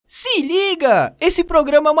Se liga! Esse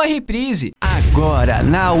programa é uma reprise. Agora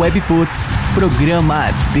na Webputs, programa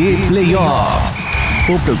The Playoffs.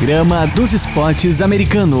 O programa dos esportes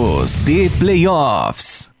americanos. The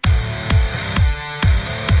Playoffs.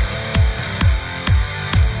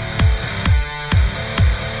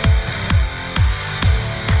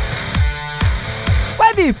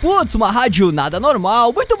 Webputs, uma rádio nada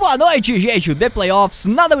normal. Muito boa noite, gente. O The Playoffs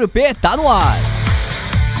na WP tá no ar.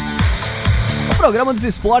 Programa dos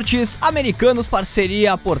esportes americanos,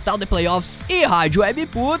 parceria Portal The Playoffs e Rádio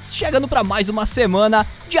Webputs, chegando para mais uma semana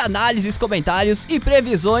de análises, comentários e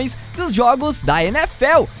previsões dos jogos da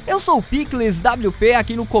NFL. Eu sou o Picles WP,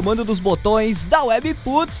 aqui no comando dos botões da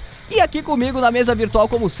Webputs, e aqui comigo na mesa virtual,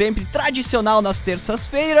 como sempre, tradicional nas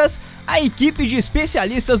terças-feiras, a equipe de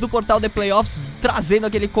especialistas do Portal The Playoffs, trazendo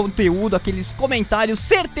aquele conteúdo, aqueles comentários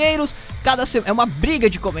certeiros. Cada semana é uma briga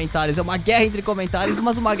de comentários, é uma guerra entre comentários,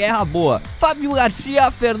 mas uma guerra boa. Fábio Garcia,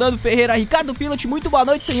 Fernando Ferreira, Ricardo Pilot, muito boa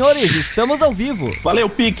noite, senhores, estamos ao vivo. Valeu,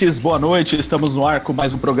 Piques, boa noite, estamos no ar com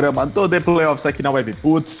mais um programa do The Playoffs aqui na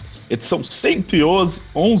Webputs, edição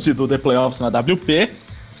 111 do The Playoffs na WP.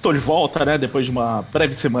 Estou de volta, né, depois de uma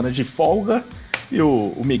breve semana de folga, e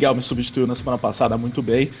o Miguel me substituiu na semana passada muito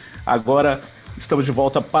bem. Agora estamos de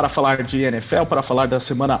volta para falar de NFL, para falar da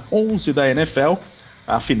semana 11 da NFL.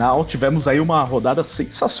 Afinal, tivemos aí uma rodada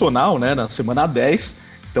sensacional, né, na semana 10,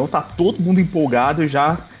 então tá todo mundo empolgado e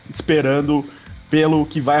já esperando pelo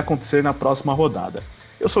que vai acontecer na próxima rodada.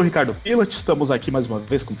 Eu sou o Ricardo Pilot, estamos aqui mais uma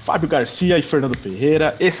vez com Fábio Garcia e Fernando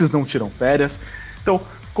Ferreira, esses não tiram férias. Então,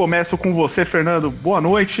 começo com você, Fernando, boa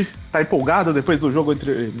noite, tá empolgado depois do jogo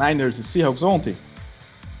entre Niners e Seahawks ontem?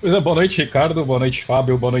 Pois é, boa noite, Ricardo, boa noite,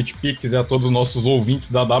 Fábio, boa noite, Piques, e a todos os nossos ouvintes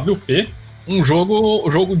da WP. Um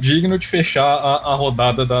jogo digno de fechar a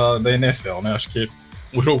rodada da NFL, né? Acho que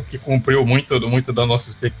um jogo que cumpriu muito das nossas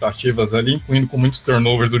expectativas ali, incluindo com muitos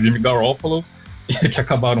turnovers do Jimmy Garoppolo, que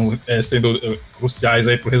acabaram sendo cruciais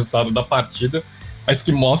aí pro resultado da partida, mas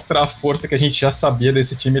que mostra a força que a gente já sabia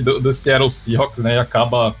desse time do Seattle Seahawks, né? E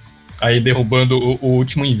acaba aí derrubando o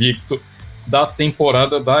último invicto da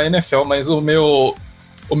temporada da NFL. Mas o meu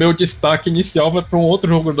destaque inicial vai para um outro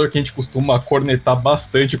jogador que a gente costuma cornetar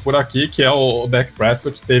bastante por aqui, que é o Dak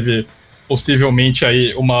Prescott. Teve possivelmente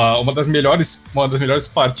aí uma das melhores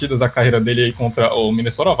partidas da carreira dele aí contra o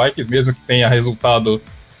Minnesota Vikings, mesmo que tenha resultado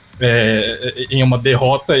em uma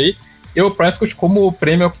derrota aí. E o Prescott, como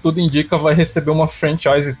prêmio, ao que tudo indica, vai receber uma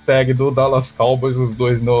franchise tag do Dallas Cowboys. Os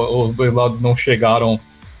dois lados não chegaram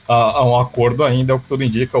a um acordo ainda, ao que tudo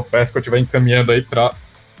indica. O Prescott vai encaminhando aí para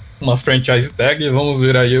uma franchise tag, e vamos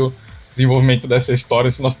ver aí o desenvolvimento dessa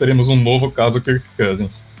história, se nós teremos um novo caso Kirk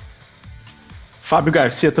Cousins. Fábio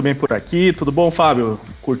Garcia também por aqui, tudo bom, Fábio?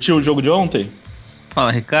 Curtiu o jogo de ontem?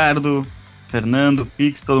 Fala, Ricardo, Fernando,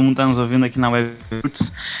 Pix, todo mundo tá nos ouvindo aqui na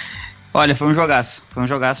Webputs. Olha, foi um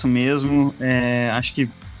jogaço mesmo. Acho que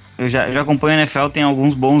eu já acompanho a NFL tem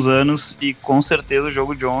alguns bons anos, e com certeza o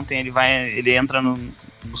jogo de ontem ele entra nos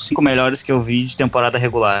 5 melhores que eu vi de temporada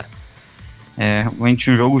regular.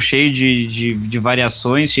 Realmente um jogo cheio de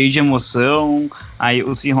variações, cheio de emoção. Aí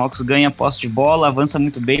o Seahawks ganha posse de bola, avança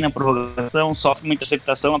muito bem na prorrogação, sofre uma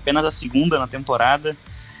interceptação, apenas a segunda na temporada.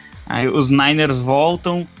 Aí os Niners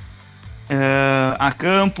voltam a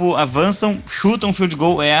campo, avançam, chutam field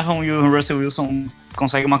goal, erram, e o Russell Wilson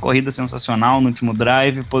consegue uma corrida sensacional no último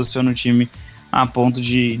drive, posiciona o time a ponto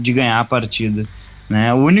de ganhar a partida,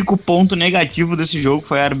 né? O único ponto negativo desse jogo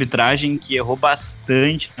foi a arbitragem, que errou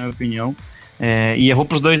bastante, na minha opinião, e errou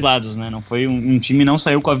para os dois lados, né? Não foi um time não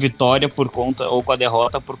saiu com a vitória por conta, ou com a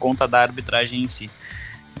derrota por conta da arbitragem em si,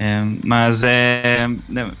 mas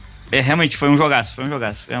realmente foi um jogaço.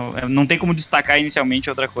 Não tem como destacar inicialmente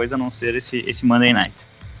outra coisa a não ser esse Monday Night.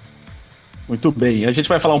 Muito bem, a gente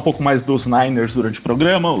vai falar um pouco mais dos Niners durante o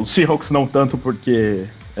programa, os Seahawks não tanto, porque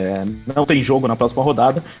não tem jogo na próxima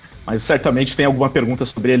rodada, mas certamente tem alguma pergunta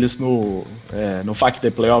sobre eles no FAQ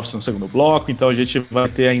The Playoffs no segundo bloco, então a gente vai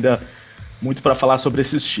ter ainda muito para falar sobre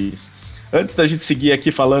esses times. Antes da gente seguir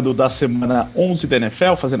aqui falando da semana 11 da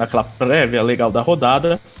NFL, fazendo aquela prévia legal da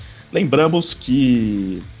rodada, lembramos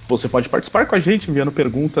que você pode participar com a gente enviando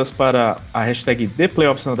perguntas para a hashtag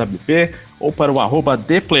ThePlayoffs na WP ou para o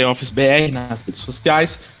 @ThePlayoffsBR nas redes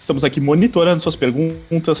sociais. Estamos aqui monitorando suas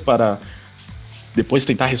perguntas para depois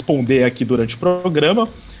tentar responder aqui durante o programa.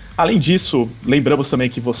 Além disso, lembramos também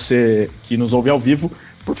que você que nos ouve ao vivo,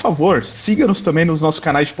 por favor, siga-nos também nos nossos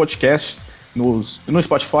canais de podcasts, no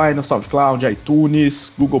Spotify, no SoundCloud,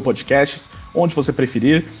 iTunes, Google Podcasts, onde você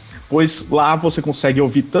preferir, pois lá você consegue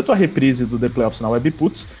ouvir tanto a reprise do The Playoffs na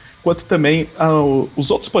Webputs, quanto também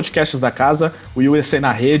os outros podcasts da casa, o USA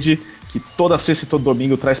na Rede, que toda sexta e todo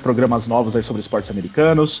domingo traz programas novos aí sobre esportes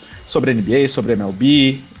americanos, sobre NBA, sobre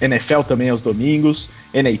MLB, NFL também aos domingos,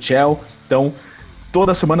 NHL. Então,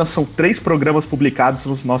 toda semana são 3 programas publicados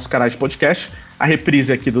nos nossos canais de podcast, a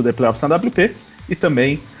reprise aqui do The Playoffs na WP e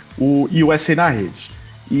também o USA na Rede.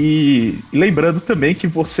 E lembrando também que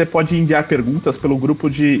você pode enviar perguntas pelo grupo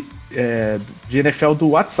de NFL do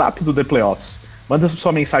WhatsApp do The Playoffs. Manda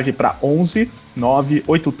sua mensagem para 11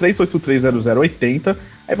 98383 0080.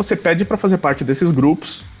 Aí você pede para fazer parte desses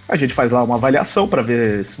grupos. A gente faz lá uma avaliação para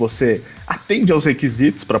ver se você atende aos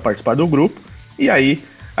requisitos para participar do grupo. E aí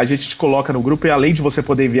a gente te coloca no grupo e além de você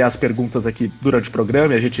poder enviar as perguntas aqui durante o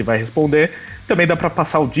programa e a gente vai responder, também dá para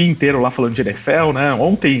passar o dia inteiro lá falando de NFL, né?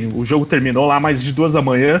 Ontem o jogo terminou lá mais de 2 da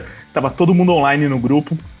manhã, tava todo mundo online no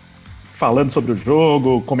grupo, falando sobre o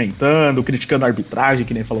jogo, comentando, criticando a arbitragem,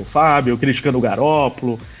 que nem falou o Fábio, criticando o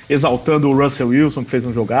Garoppolo, exaltando o Russell Wilson, que fez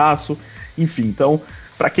um jogaço, enfim. Então,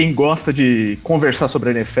 para quem gosta de conversar sobre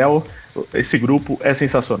a NFL, esse grupo é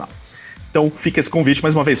sensacional. Então fica esse convite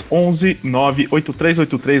mais uma vez, 11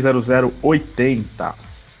 98383 0080.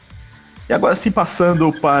 E agora sim,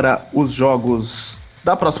 passando para os jogos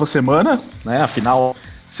da próxima semana, né? Afinal,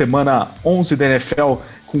 semana 11 da NFL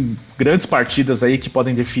com grandes partidas aí que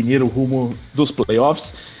podem definir o rumo dos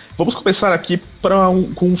playoffs. Vamos começar aqui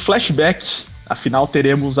com um flashback. Afinal,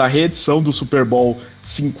 teremos a reedição do Super Bowl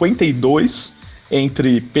 52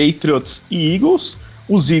 entre Patriots e Eagles.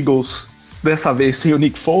 Os Eagles, dessa vez sem o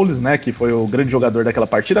Nick Foles, né, que foi o grande jogador daquela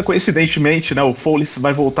partida. Coincidentemente, né, o Foles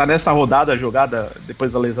vai voltar nessa rodada, a jogada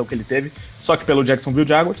depois da lesão que ele teve, só que pelo Jacksonville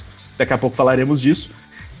Jaguars. Daqui a pouco falaremos disso.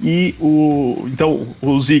 E então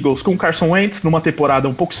os Eagles com o Carson Wentz numa temporada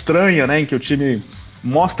um pouco estranha, né, em que o time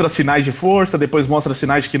mostra sinais de força, depois mostra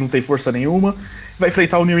sinais de que não tem força nenhuma. Vai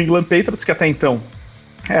enfrentar o New England Patriots, que até então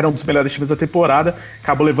era um dos melhores times da temporada,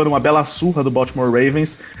 acabou levando uma bela surra do Baltimore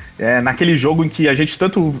Ravens, naquele jogo em que a gente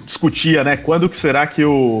tanto discutia, né, quando que será que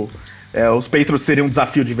os Patriots teriam um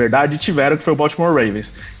desafio de verdade, e tiveram, que foi o Baltimore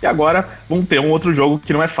Ravens. E agora vão ter um outro jogo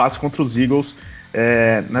que não é fácil contra os Eagles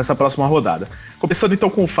nessa próxima rodada. Começando então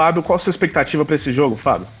com o Fábio, qual a sua expectativa para esse jogo,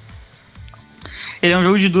 Fábio? Ele é um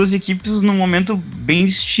jogo de 2 equipes num momento bem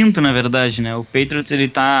distinto, na verdade, né? O Patriots, ele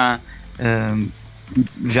tá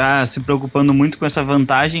já se preocupando muito com essa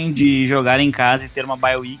vantagem de jogar em casa e ter uma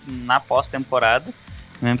bye week na pós-temporada,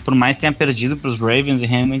 né? Por mais que tenha perdido para os Ravens e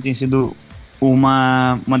realmente tem sido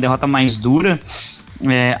uma derrota mais dura,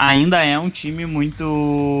 ainda é um time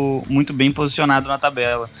muito, muito bem posicionado na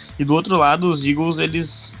tabela. E do outro lado, os Eagles,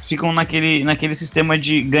 eles ficam naquele sistema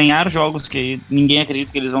de ganhar jogos que ninguém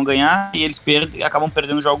acredita que eles vão ganhar, e eles acabam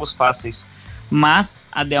perdendo jogos fáceis. Mas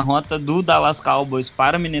a derrota do Dallas Cowboys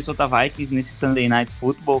para Minnesota Vikings nesse Sunday Night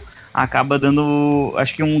Football acaba dando,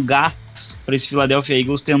 acho que, um gás para esse Philadelphia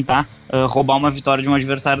Eagles tentar roubar uma vitória de um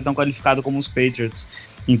adversário tão qualificado como os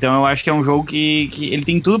Patriots. Então eu acho que é um jogo que ele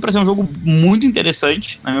tem tudo para ser um jogo muito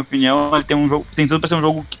interessante, na minha opinião. Ele tem tudo para ser um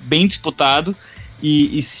jogo bem disputado,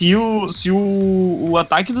 e se o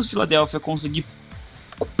ataque dos Philadelphia conseguir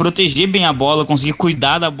proteger bem a bola, conseguir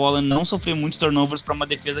cuidar da bola, não sofrer muitos turnovers para uma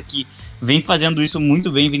defesa que vem fazendo isso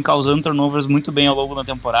muito bem, vem causando turnovers muito bem ao longo da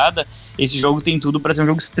temporada, esse jogo tem tudo para ser um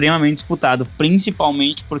jogo extremamente disputado,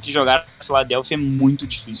 principalmente porque jogar na Filadélfia é muito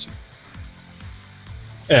difícil.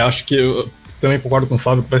 Acho que eu também concordo com o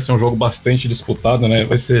Fábio que vai ser um jogo bastante disputado, né?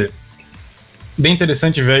 Vai ser bem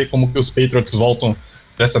interessante ver aí como que os Patriots voltam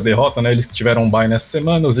dessa derrota, né? Eles tiveram um bye nessa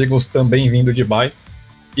semana, os Eagles também vindo de bye,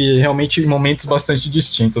 e realmente em momentos bastante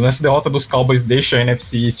distintos. Essa derrota dos Cowboys deixa a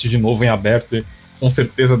NFC East de novo em aberto e com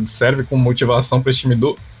certeza serve como motivação para esse time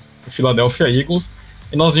do Philadelphia Eagles.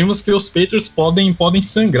 E nós vimos que os Patriots podem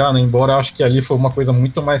sangrar, né? Embora acho que ali foi uma coisa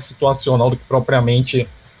muito mais situacional do que propriamente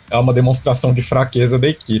uma demonstração de fraqueza da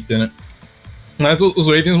equipe, né? Mas os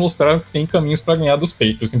Ravens mostraram que tem caminhos para ganhar dos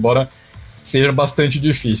Patriots, embora seja bastante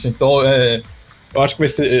difícil. Então eu acho que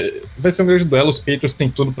vai ser um grande duelo. Os Patriots têm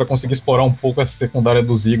tudo para conseguir explorar um pouco essa secundária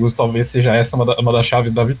dos Eagles, talvez seja essa uma das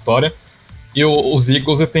chaves da vitória. E os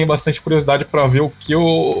Eagles, eu tenho bastante curiosidade para ver o que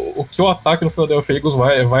o ataque do Philadelphia Eagles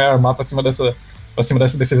vai armar para cima dessa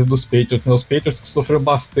defesa dos Patriots. Os Patriots que sofreram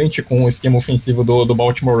bastante com o esquema ofensivo do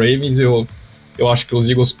Baltimore Ravens, eu acho que os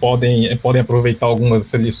Eagles podem aproveitar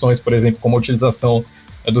algumas lições, por exemplo, como a utilização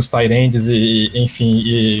dos tight ends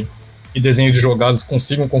e desenho de jogadas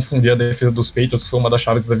consigam confundir a defesa dos Patriots, que foi uma das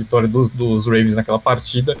chaves da vitória dos Ravens naquela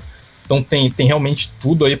partida. Então tem realmente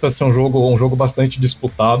tudo aí para ser um jogo bastante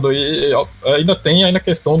disputado, e ainda tem a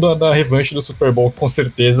questão da revanche do Super Bowl, que com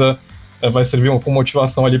certeza vai servir como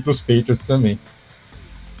motivação ali para os Patriots também.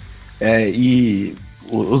 E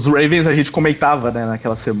os Ravens, a gente comentava, né,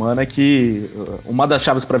 naquela semana que uma das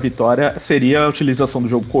chaves para a vitória seria a utilização do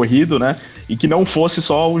jogo corrido, né, e que não fosse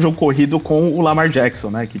só o jogo corrido com o Lamar Jackson,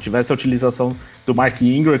 né, que tivesse a utilização do Mark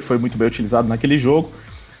Ingram, que foi muito bem utilizado naquele jogo.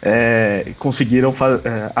 Conseguiram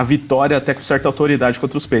a vitória até com certa autoridade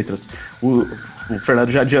contra os Patriots. O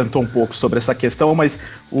Fernando já adiantou um pouco sobre essa questão, mas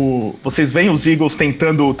vocês veem os Eagles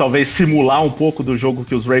tentando talvez simular um pouco do jogo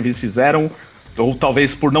que os Ravens fizeram, ou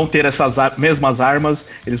talvez por não ter essas mesmas armas,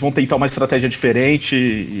 eles vão tentar uma estratégia diferente,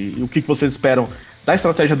 e o que vocês esperam da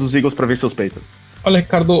estratégia dos Eagles para vencer os Patriots? Olha,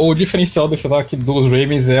 Ricardo, o diferencial desse ataque dos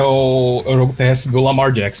Ravens é o jogo terrestre do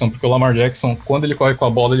Lamar Jackson, porque o Lamar Jackson, quando ele corre com a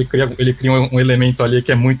bola, ele cria um elemento ali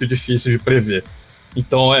que é muito difícil de prever.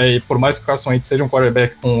 Então, por mais que o Carson Wentz seja um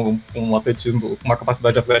quarterback com um atletismo, uma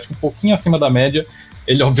capacidade atlética um pouquinho acima da média,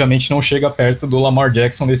 ele obviamente não chega perto do Lamar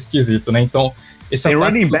Jackson nesse quesito, né? Então, tem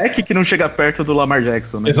running back que não chega perto do Lamar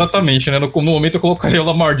Jackson, né? Exatamente, né? No momento eu colocaria o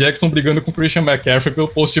Lamar Jackson brigando com o Christian McCaffrey pelo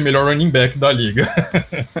posto de melhor running back da liga.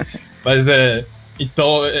 Mas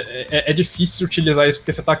então é difícil utilizar isso,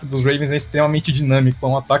 porque esse ataque dos Ravens é extremamente dinâmico, é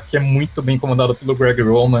um ataque que é muito bem comandado pelo Greg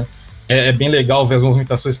Roman. É bem legal ver as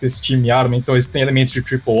movimentações que esse time arma, então eles têm elementos de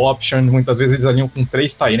triple option, muitas vezes eles alinham com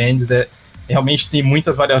 3 tight ends, realmente tem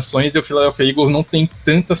muitas variações, e o Philadelphia Eagles não tem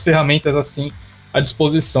tantas ferramentas assim à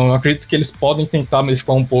disposição. Eu acredito que eles podem tentar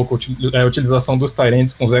mesclar um pouco a utilização dos tight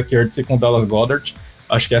ends com o Zach Ertz e com o Dallas Goedert.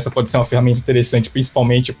 Acho que essa pode ser uma ferramenta interessante,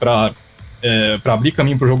 principalmente para abrir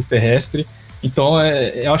caminho para o jogo terrestre. Então,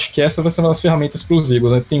 eu acho que essa vai ser uma das ferramentas para os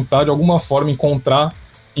Eagles, né? Tentar de alguma forma encontrar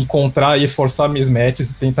e forçar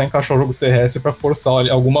mismatches e tentar encaixar o jogo terrestre para forçar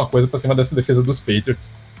alguma coisa para cima dessa defesa dos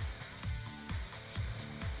Patriots.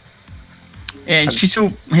 É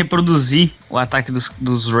difícil reproduzir o ataque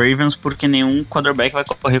dos Ravens porque nenhum quarterback vai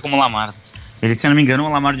correr como o Lamar. Ele, se não me engano, o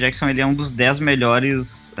Lamar Jackson ele é um dos 10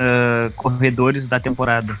 melhores corredores da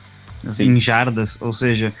temporada. Em jardas, ou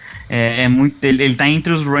seja, ele tá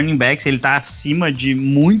entre os running backs, ele tá acima de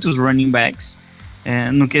muitos running backs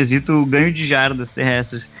no quesito ganho de jardas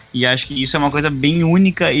terrestres, e acho que isso é uma coisa bem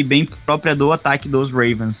única e bem própria do ataque dos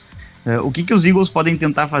Ravens. O que os Eagles podem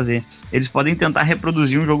tentar fazer? Eles podem tentar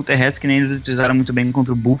reproduzir um jogo terrestre que nem eles utilizaram muito bem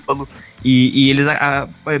contra o Buffalo, e eles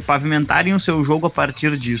pavimentarem o seu jogo a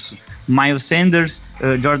partir disso. Miles Sanders,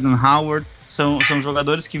 Jordan Howard são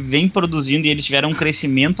jogadores que vêm produzindo e eles tiveram um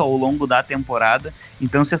crescimento ao longo da temporada.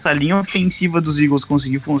 Então, se essa linha ofensiva dos Eagles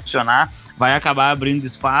conseguir funcionar, vai acabar abrindo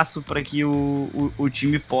espaço para que o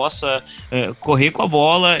time possa correr com a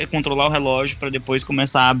bola e controlar o relógio para depois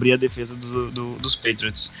começar a abrir a defesa dos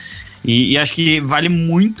Patriots. E acho que vale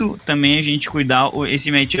muito também a gente cuidar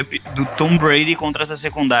esse matchup do Tom Brady contra essa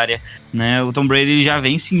secundária, né? O Tom Brady já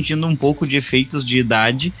vem sentindo um pouco de efeitos de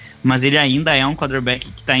idade, mas ele ainda é um quarterback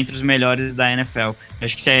que está entre os melhores da NFL.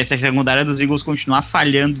 Acho que se a secundária dos Eagles continuar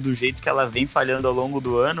falhando do jeito que ela vem falhando ao longo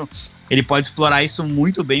do ano, ele pode explorar isso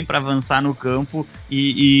muito bem para avançar no campo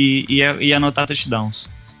e anotar touchdowns.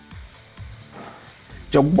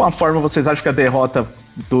 De alguma forma, vocês acham que a derrota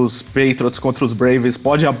dos Patriots contra os Braves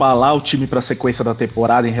pode abalar o time para a sequência da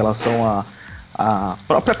temporada em relação à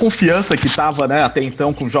própria confiança que estava, né, até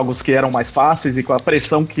então, com jogos que eram mais fáceis e com a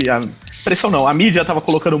pressão a mídia estava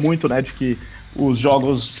colocando muito, né, de que os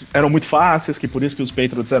jogos eram muito fáceis, que por isso que os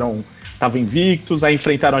Patriots estavam invictos, aí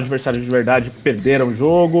enfrentaram um adversário de verdade, perderam o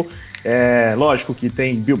jogo. Lógico que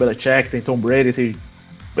tem Bill Belichick, tem Tom Brady, tem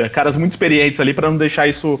caras muito experientes ali para não deixar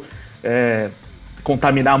isso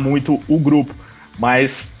contaminar muito o grupo.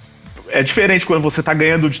 Mas é diferente quando você tá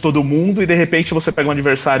ganhando de todo mundo e de repente você pega um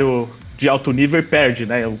adversário de alto nível e perde,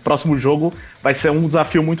 né? O próximo jogo vai ser um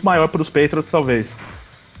desafio muito maior para os Patriots, talvez.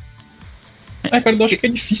 Cara, eu acho que é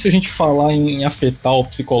difícil a gente falar em afetar o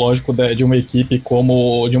psicológico de uma equipe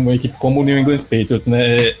como o New England Patriots,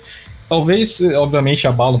 né? Talvez, obviamente,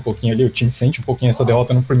 abala um pouquinho ali, o time sente um pouquinho essa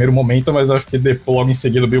derrota no primeiro momento, mas acho que depois, logo em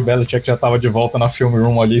seguida, o Bill Belichick já estava de volta na film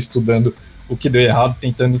room ali, estudando o que deu errado,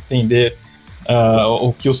 tentando entender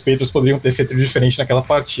o que os Patriots poderiam ter feito de diferente naquela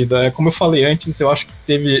partida. Como eu falei antes, eu acho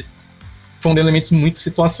que foram elementos muito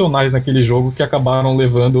situacionais naquele jogo que acabaram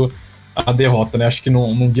levando a derrota, né? Acho que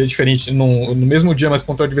num dia diferente, no mesmo dia, mas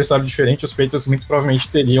contra um adversário diferente, os Patriots muito provavelmente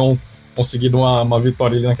teriam conseguido uma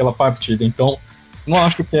vitória ali naquela partida. Então, não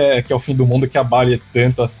acho que é o fim do mundo que abale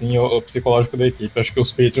tanto assim o psicológico da equipe. Acho que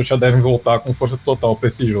os Patriots já devem voltar com força total para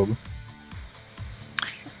esse jogo.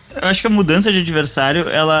 Eu acho que a mudança de adversário,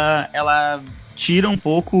 ela tira um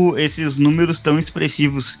pouco esses números tão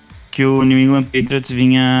expressivos que o New England Patriots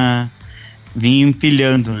vinha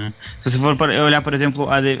empilhando, né? Se você for olhar, por exemplo,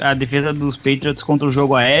 a defesa dos Patriots contra o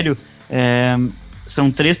jogo aéreo,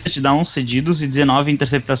 são 3 touchdowns cedidos e 19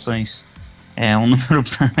 interceptações. É um número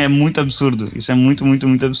é muito absurdo. Isso é muito, muito,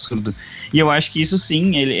 muito absurdo. E eu acho que isso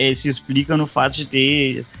sim, ele se explica no fato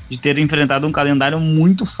de ter enfrentado um calendário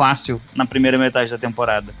muito fácil na primeira metade da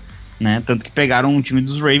temporada, né? Tanto que pegaram um time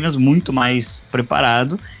dos Ravens muito mais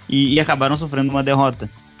preparado e acabaram sofrendo uma derrota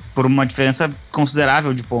por uma diferença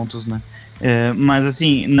considerável de pontos, né? Mas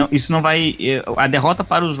assim, isso não vai... A derrota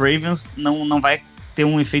para os Ravens não vai ter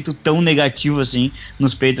um efeito tão negativo assim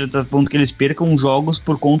nos Patriots, a ponto que eles percam jogos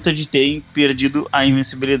por conta de terem perdido a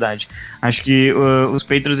invencibilidade. Acho que os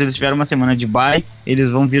Patriots, eles tiveram uma semana de bye, eles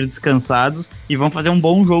vão vir descansados e vão fazer um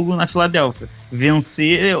bom jogo na Filadélfia.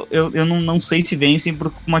 Vencer, eu não sei se vencem por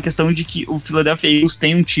uma questão de que o Philadelphia Eagles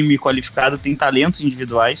tem um time qualificado, tem talentos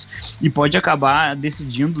individuais e pode acabar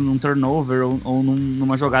decidindo num turnover ou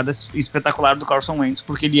numa jogada espetacular do Carson Wentz,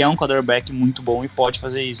 porque ele é um quarterback muito bom e pode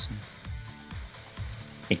fazer isso.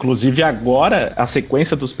 Inclusive agora, a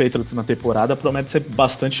sequência dos Patriots na temporada promete ser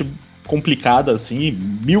bastante complicada, assim,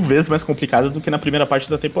 1000 vezes mais complicada do que na primeira parte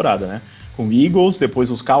da temporada, né? Com Eagles, depois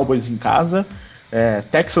os Cowboys em casa,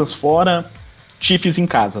 Texans fora, Chiefs em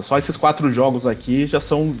casa. Só esses 4 jogos aqui já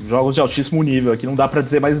são jogos de altíssimo nível. Aqui não dá pra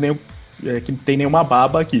dizer mais que tem nenhuma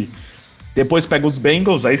baba aqui. Depois pega os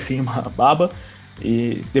Bengals, aí sim uma baba.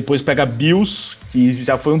 E depois pega Bills, que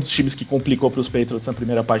já foi um dos times que complicou para os Patriots na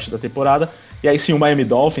primeira parte da temporada. E aí sim o Miami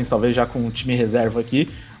Dolphins, talvez já com um time reserva aqui.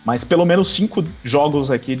 Mas pelo menos 5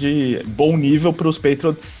 jogos aqui de bom nível para os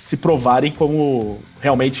Patriots se provarem como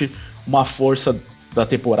realmente uma força da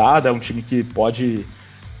temporada. Um time que pode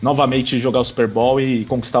novamente jogar o Super Bowl e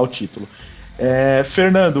conquistar o título.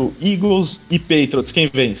 Fernando, Eagles e Patriots,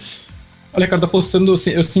 quem vence? Olha, cara, apostando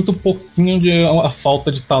assim, eu sinto um pouquinho de a falta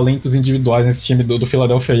de talentos individuais nesse time do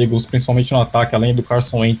Philadelphia Eagles, principalmente no ataque, além do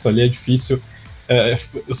Carson Wentz ali, é difícil.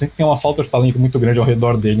 Eu sinto que tem uma falta de talento muito grande ao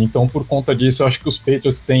redor dele, então por conta disso eu acho que os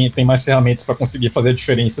Patriots têm mais ferramentas para conseguir fazer a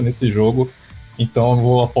diferença nesse jogo, então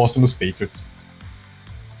eu aposto nos Patriots.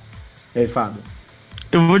 E aí, Fábio?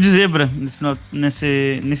 Eu vou de zebra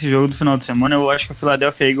nesse jogo do final de semana. Eu acho que o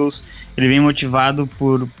Philadelphia Eagles ele vem motivado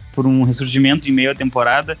por um ressurgimento em meio à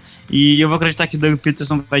temporada, e eu vou acreditar que o Doug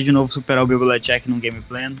Peterson vai de novo superar o Bill Belichick no game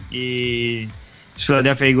plan, e o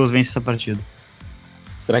Philadelphia Eagles vence essa partida.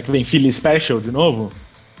 Será que vem Philly Special de novo?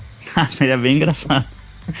 Seria bem engraçado.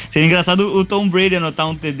 Seria engraçado o Tom Brady anotar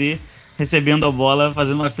um TD recebendo a bola,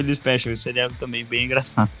 fazendo uma Philly Special. Isso seria também bem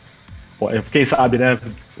engraçado. Quem sabe, né?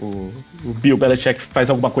 O Bill Belichick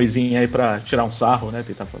faz alguma coisinha aí pra tirar um sarro, né?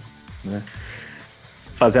 Tentar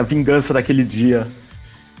fazer a vingança daquele dia.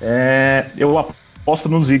 Eu aposto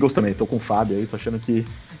nos Eagles também, tô com o Fábio aí, tô achando que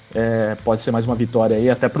pode ser mais uma vitória aí,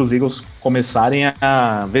 até para os Eagles começarem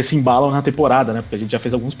a ver se embalam na temporada, né? Porque a gente já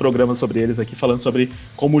fez alguns programas sobre eles aqui, falando sobre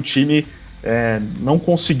como o time não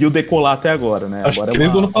conseguiu decolar até agora, né? Acho agora que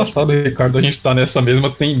desde o ano passado, Ricardo, a gente tá nessa mesma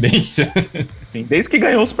tendência. Desde que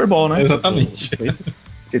ganhou o Super Bowl, né? Exatamente.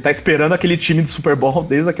 Ele tá esperando aquele time do Super Bowl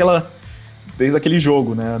desde aquele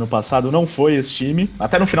jogo, né? Ano passado não foi esse time,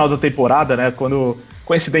 até no final da temporada, né? Quando,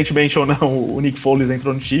 coincidentemente ou não, o Nick Foles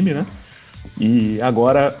entrou no time, né? E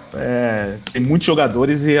agora tem muitos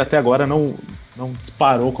jogadores e até agora não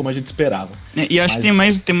disparou como a gente esperava. E acho que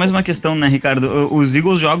tem mais uma questão, né, Ricardo? Os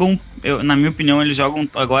Eagles jogam, na minha opinião, eles jogam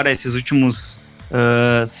agora esses últimos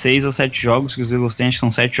 6 ou 7 jogos que os Eagles têm, acho que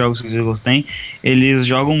são 7 jogos que os Eagles têm, eles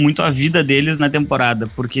jogam muito a vida deles na temporada,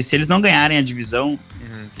 porque se eles não ganharem a divisão,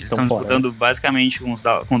 que eles estão disputando basicamente com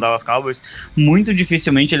o Dallas Cowboys, muito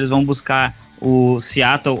dificilmente eles vão buscar o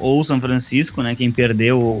Seattle ou o São Francisco, né, quem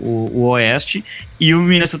perdeu o Oeste, e o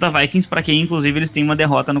Minnesota Vikings, para quem inclusive eles têm uma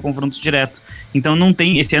derrota no confronto direto. Então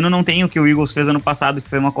esse ano não tem o que o Eagles fez ano passado, que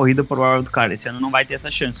foi uma corrida por wild card. Esse ano não vai ter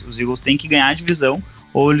essa chance. Os Eagles têm que ganhar a divisão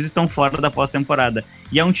ou eles estão fora da pós-temporada.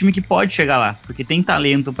 E é um time que pode chegar lá, porque tem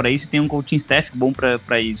talento para isso e tem um coaching staff bom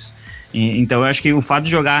para isso. Então eu acho que o fato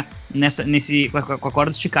de jogar com a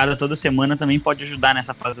corda esticada toda semana também pode ajudar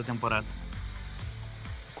nessa fase da temporada.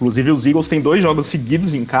 Inclusive os Eagles têm 2 jogos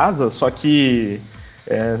seguidos em casa, só que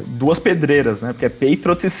 2 pedreiras, né? Porque é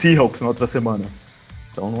Patriots e Seahawks na outra semana.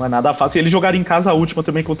 Então não é nada fácil. E eles jogaram em casa a última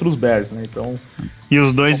também contra os Bears, né? Então, e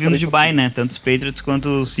os dois vindo de bye, né? Tanto os Patriots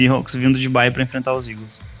quanto os Seahawks vindo de bye para enfrentar os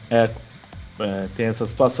Eagles. Tem essa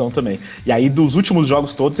situação também. E aí dos últimos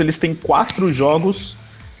jogos todos, eles têm 4 jogos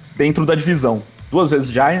dentro da divisão. 2 vezes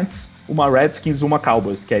Giants, uma Redskins e uma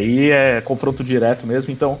Cowboys, que aí é confronto direto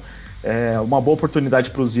mesmo, então uma boa oportunidade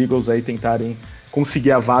para os Eagles aí tentarem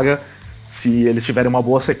conseguir a vaga se eles tiverem uma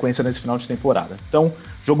boa sequência nesse final de temporada. Então,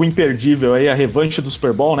 jogo imperdível aí, a revanche do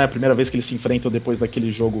Super Bowl, né? A primeira vez que eles se enfrentam depois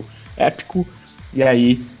daquele jogo épico, e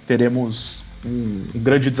aí teremos um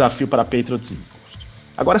grande desafio para Patriots e Eagles.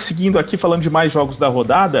 Agora, seguindo aqui, falando de mais jogos da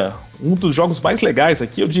rodada, um dos jogos mais legais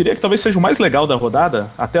aqui, eu diria que talvez seja o mais legal da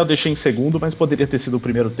rodada, até eu deixei em segundo, mas poderia ter sido o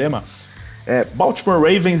primeiro tema, Baltimore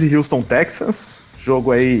Ravens e Houston Texans,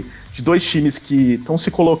 jogo aí de dois times que estão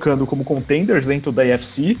se colocando como contenders dentro da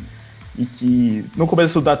AFC e que no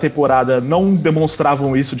começo da temporada não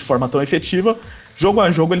demonstravam isso de forma tão efetiva. Jogo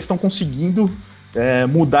a jogo eles estão conseguindo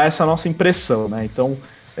mudar essa nossa impressão, né? Então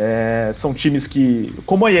são times que,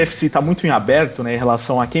 como a AFC está muito em aberto, né, em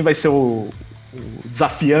relação a quem vai ser o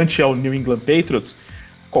desafiante ao New England Patriots,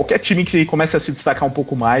 qualquer time que comece a se destacar um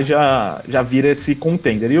pouco mais já vira esse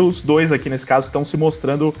contender. E os dois aqui nesse caso estão se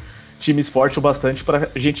mostrando times fortes o bastante para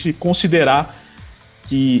a gente considerar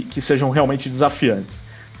que sejam realmente desafiantes.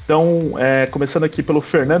 Então, começando aqui pelo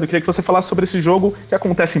Fernando, queria que você falasse sobre esse jogo que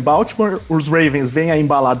acontece em Baltimore. Os Ravens vêm aí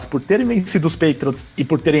embalados por terem vencido os Patriots e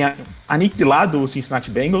por terem aniquilado os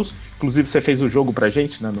Cincinnati Bengals. Inclusive, você fez o jogo pra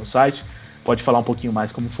gente, né, no site. Pode falar um pouquinho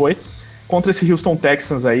mais como foi. Contra esse Houston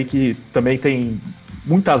Texans aí, que também tem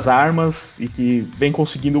muitas armas e que vem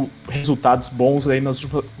conseguindo resultados bons aí nas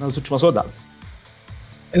últimas rodadas.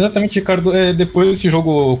 Exatamente, Ricardo. Depois desse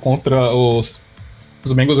jogo contra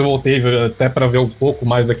os Bengals, eu voltei até para ver um pouco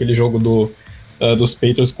mais daquele jogo dos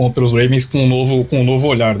Patriots contra os Ravens com um novo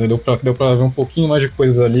olhar, né? Deu para ver um pouquinho mais de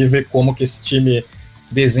coisas ali, ver como que esse time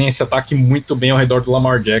desenha esse ataque muito bem ao redor do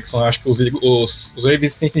Lamar Jackson. Eu acho que os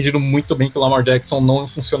Ravens têm entendido muito bem que o Lamar Jackson não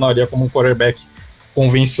funcionaria como um quarterback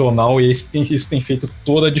convencional, e isso tem feito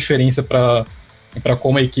toda a diferença para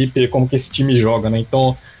como a equipe, como que esse time joga, né?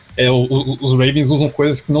 Então, os Ravens usam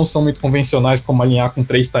coisas que não são muito convencionais, como alinhar com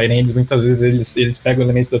 3 tight ends. Muitas vezes eles pegam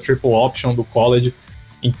elementos da triple option do college.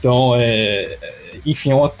 Então,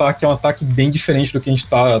 enfim, é um ataque bem diferente do que a gente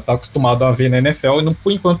tá acostumado a ver na NFL, e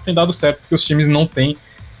por enquanto tem dado certo, porque os times não têm.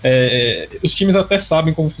 Os times até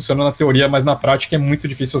sabem como funciona na teoria, mas na prática é muito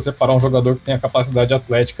difícil você parar um jogador que tem a capacidade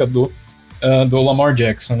atlética do Lamar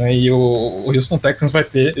Jackson, né? E o Houston Texans vai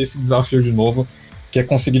ter esse desafio de novo, que é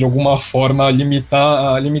conseguir de alguma forma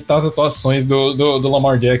limitar as atuações do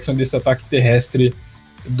Lamar Jackson, desse ataque terrestre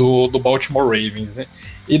do Baltimore Ravens, né?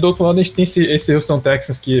 E do outro lado a gente tem esse Houston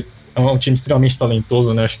Texans, que é um time extremamente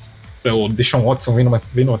talentoso, né? Acho que o Deshaun Watson vem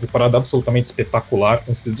numa temporada absolutamente espetacular,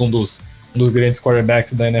 tem sido um dos grandes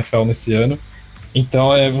quarterbacks da NFL nesse ano. Então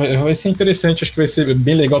vai ser interessante, acho que vai ser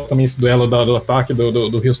bem legal também esse duelo do ataque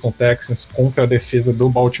do Houston Texans contra a defesa do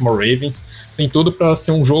Baltimore Ravens. Tem tudo para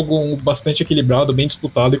ser um jogo bastante equilibrado, bem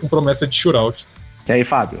disputado e com promessa de shootout. E aí,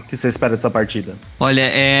 Fábio, o que você espera dessa partida? Olha,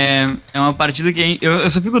 é uma partida que eu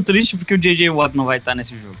só fico triste porque o J.J. Watt não vai estar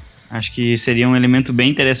nesse jogo. Acho que seria um elemento bem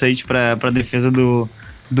interessante para a defesa do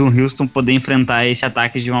Houston poder enfrentar esse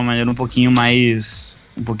ataque de uma maneira um pouquinho mais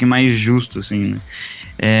justo, assim, né?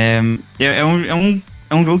 É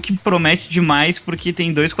um jogo que promete demais, porque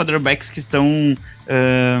tem 2 quarterbacks que estão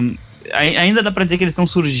ainda dá pra dizer que eles estão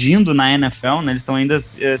surgindo na NFL, né? Eles estão ainda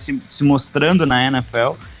se mostrando na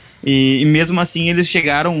NFL, e mesmo assim eles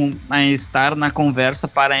chegaram a estar na conversa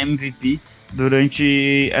para MVP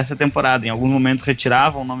durante essa temporada. Em alguns momentos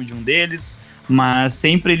retiravam o nome de um deles, mas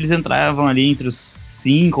sempre eles entravam ali entre os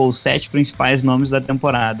 5 ou 7 principais nomes da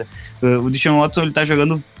temporada. O Deshaun Watson, ele tá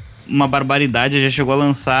jogando uma barbaridade, já chegou a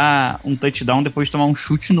lançar um touchdown depois de tomar um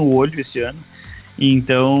chute no olho esse ano.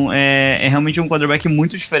 Então é realmente um quarterback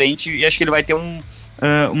muito diferente, e acho que ele vai ter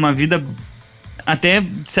uma vida até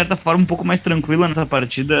de certa forma um pouco mais tranquila nessa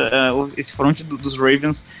partida. Esse front dos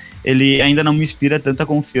Ravens, ele ainda não me inspira tanta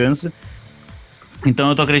confiança, então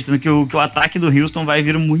eu tô acreditando que o ataque do Houston vai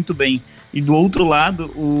vir muito bem. E do outro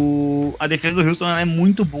lado, a defesa do Houston ela é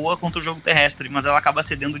muito boa contra o jogo terrestre, mas ela acaba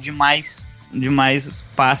cedendo demais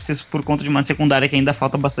passes por conta de uma secundária que ainda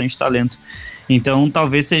falta bastante talento. Então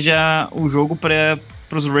talvez seja o jogo para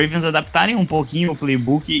os Ravens adaptarem um pouquinho o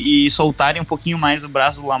playbook e soltarem um pouquinho mais o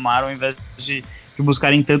braço do Lamar, ao invés de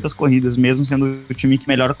buscarem tantas corridas, mesmo sendo o time que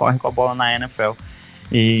melhor corre com a bola na NFL.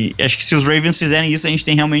 E acho que se os Ravens fizerem isso, a gente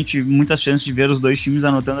tem realmente muitas chances de ver os dois times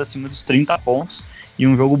anotando acima dos 30 pontos, e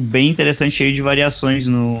um jogo bem interessante, cheio de variações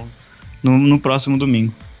no próximo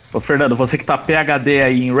domingo. Ô Fernando, você que tá PhD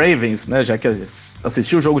aí em Ravens, né, já que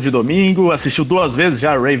assistiu o jogo de domingo, assistiu 2 vezes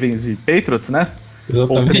já Ravens e Patriots, né?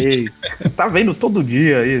 Exatamente. Tá vendo todo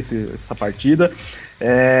dia aí essa partida.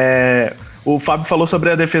 O Fábio falou sobre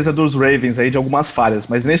a defesa dos Ravens aí, de algumas falhas,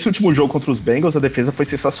 mas nesse último jogo contra os Bengals a defesa foi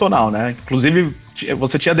sensacional, né? Inclusive,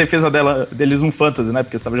 você tinha a defesa deles no Fantasy, né?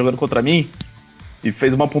 Porque você estava jogando contra mim e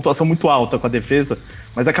fez uma pontuação muito alta com a defesa,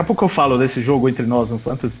 mas daqui a pouco eu falo desse jogo entre nós no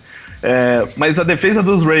Fantasy. Mas a defesa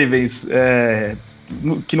dos Ravens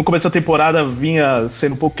que no começo da temporada vinha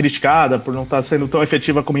sendo um pouco criticada por não estar sendo tão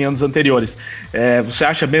efetiva como em anos anteriores. Você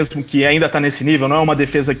acha mesmo que ainda está nesse nível? Não é uma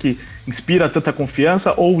defesa que inspira tanta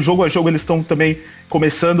confiança? Ou jogo a jogo eles estão também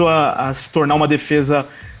começando a se tornar uma defesa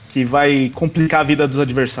que vai complicar a vida dos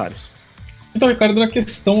adversários? Então, Ricardo,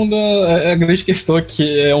 a grande questão é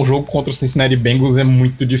que é um jogo contra o Cincinnati Bengals, é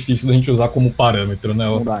muito difícil da gente usar como parâmetro, né?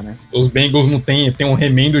 Não dá, né? Os Bengals não tem um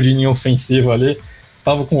remendo de linha ofensiva ali.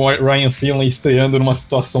 Tava com o Ryan Finley estreando numa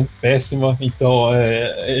situação péssima, então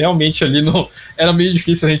realmente ali era meio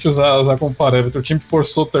difícil a gente usar como parâmetro. O time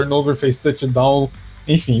forçou turnover, fez touchdown,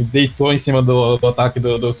 enfim, deitou em cima do ataque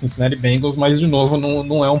do Cincinnati Bengals, mas de novo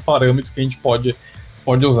não é um parâmetro que a gente pode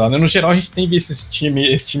usar, né? No geral, a gente tem visto esse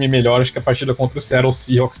time melhor. Acho que a partida contra o Seattle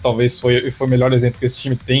Seahawks talvez foi o melhor exemplo que esse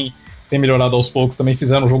time tem melhorado aos poucos. Também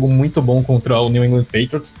fizeram um jogo muito bom contra o New England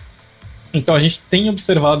Patriots. Então a gente tem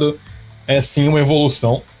observado sim uma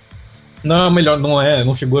evolução.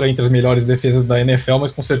 Não figura entre as melhores defesas da NFL,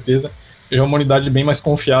 mas com certeza é uma unidade bem mais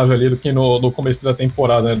confiável ali do que no começo da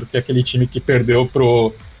temporada, né? Do que aquele time que perdeu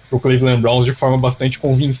pro Cleveland Browns de forma bastante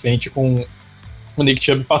convincente, com o Nick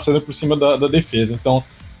Chubb passando por cima da defesa. Então,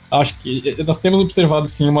 acho que nós temos observado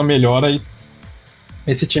sim uma melhora, e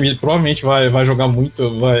esse time provavelmente vai jogar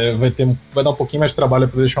muito, vai dar um pouquinho mais de trabalho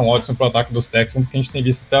para o Deshaun Watson pro ataque dos Texans do que a gente tem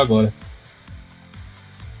visto até agora.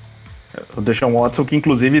 O Deshaun Watson, que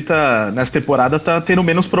inclusive nessa temporada tá tendo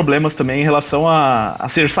menos problemas também em relação a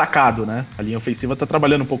ser sacado, né? A linha ofensiva tá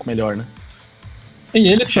trabalhando um pouco melhor, né? E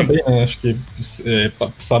ele também, né, acho que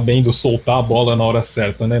sabendo soltar a bola na hora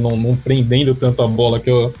certa, né, não prendendo tanto a bola, que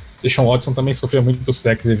o Deshaun Watson também sofreu muito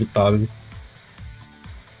sacks evitados.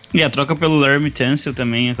 E a troca pelo Laremy Tunsil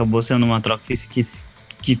também acabou sendo uma troca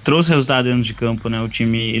que trouxe resultado dentro de campo, né? O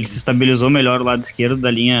time ele se estabilizou melhor, o lado esquerdo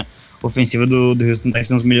da linha ofensiva do Houston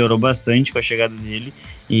Texans melhorou bastante com a chegada dele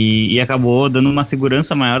e acabou dando uma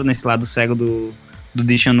segurança maior nesse lado cego do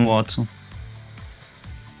Deshaun Watson.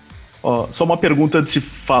 Só uma pergunta antes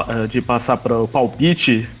de passar para o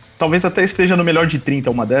palpite. Talvez até esteja no melhor de 30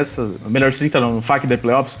 uma dessas. Melhor de 30 não, no FAQ da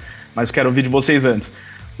Playoffs. Mas quero ouvir de vocês antes.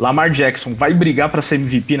 Lamar Jackson vai brigar para ser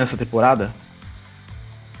MVP nessa temporada?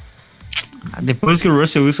 Depois que o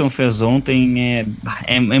Russell Wilson fez ontem,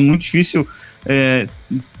 é muito difícil.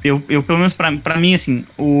 Eu pelo menos para mim, assim,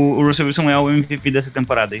 o Russell Wilson é o MVP dessa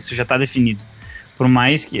temporada. Isso já está definido. Por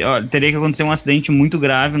mais que teria que acontecer um acidente muito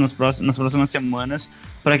grave nas próximas semanas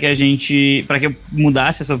para que eu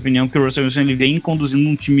mudasse essa opinião, porque o Russell Wilson ele vem conduzindo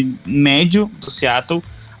um time médio do Seattle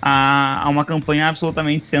a uma campanha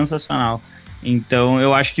absolutamente sensacional. Então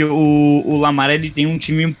eu acho que o Lamar ele tem um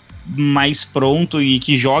time mais pronto e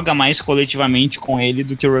que joga mais coletivamente com ele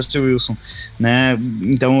do que o Russell Wilson, né?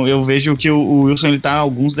 Então eu vejo que o Wilson ele tá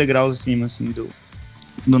alguns degraus acima assim,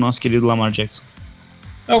 do nosso querido Lamar Jackson.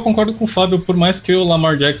 Eu concordo com o Fábio, por mais que o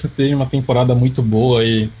Lamar Jackson esteja uma temporada muito boa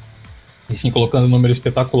e, enfim, colocando números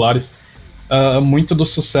espetaculares, muito do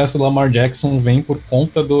sucesso do Lamar Jackson vem por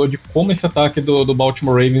conta de como esse ataque do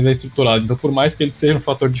Baltimore Ravens é estruturado. Então, por mais que ele seja um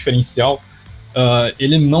fator diferencial,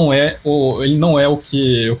 ele não é o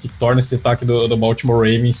que torna esse ataque do Baltimore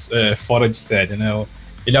Ravens fora de série, né?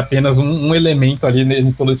 Ele é apenas um elemento ali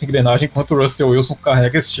em toda essa engrenagem, enquanto o Russell Wilson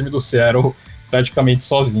carrega esse time do Seattle praticamente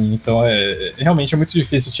sozinho. Então realmente é muito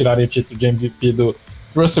difícil tirar o título de MVP do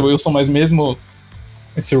Russell Wilson, mas mesmo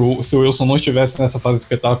se o Wilson não estivesse nessa fase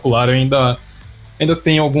espetacular, eu ainda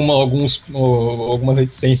tenho algumas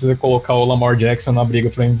reticências a colocar o Lamar Jackson na briga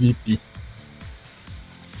para MVP.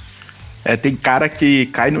 Tem cara que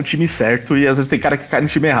cai no time certo e às vezes tem cara que cai no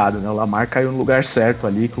time errado, né? O Lamar caiu no lugar certo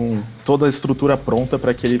ali, com toda a estrutura pronta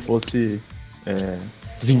para que ele fosse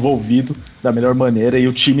desenvolvido da melhor maneira, e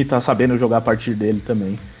o time tá sabendo jogar a partir dele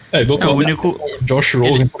também. Do outro lado, o Josh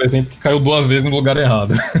Rosen, por exemplo, que caiu 2 vezes no lugar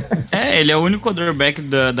errado. Ele é o único quarterback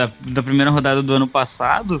da primeira rodada do ano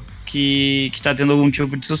passado que tá tendo algum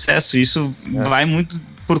tipo de sucesso. Isso vai muito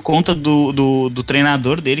por conta do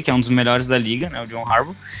treinador dele, que é um dos melhores da liga, né, o John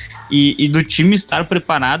Harbaugh, e do time estar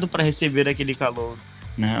preparado para receber aquele calor.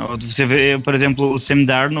 Né? Você vê, por exemplo, o Sam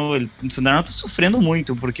Darnold tá sofrendo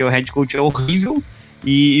muito, porque o head coach é horrível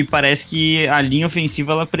e parece que a linha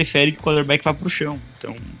ofensiva ela prefere que o quarterback vá pro chão.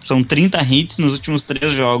 Então, são 30 hits nos últimos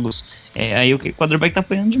 3 jogos. Aí o quarterback tá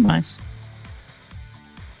apanhando demais.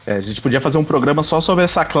 A gente podia fazer um programa só sobre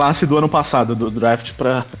essa classe do ano passado, do draft,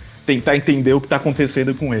 para tentar entender o que tá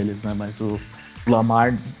acontecendo com eles, né? Mas o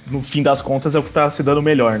Lamar, no fim das contas, é o que tá se dando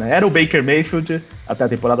melhor, né? Era o Baker Mayfield até a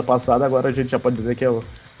temporada passada, agora a gente já pode dizer que o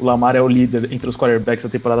Lamar é o líder entre os quarterbacks da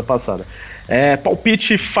temporada passada.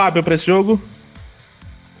 Palpite, Fábio, para esse jogo?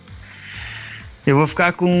 Eu vou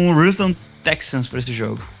ficar com o Houston Texans para esse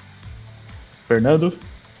jogo. Fernando?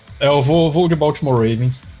 Eu vou de Baltimore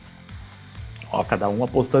Ravens. Ó, cada um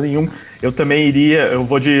apostando em um. Eu também eu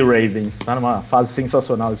vou de Ravens. Tá numa fase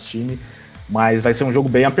sensacional esse time, mas vai ser um jogo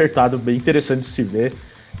bem apertado, bem interessante de se ver.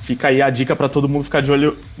 Fica aí a dica para todo mundo ficar de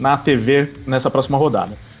olho na TV nessa próxima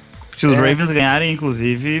rodada. Se os Ravens ganharem,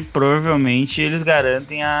 inclusive, provavelmente eles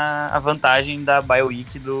garantem a vantagem da bye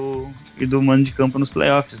week e do mando de campo nos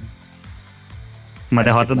playoffs. Uma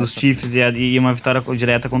derrota dos Chiefs e uma vitória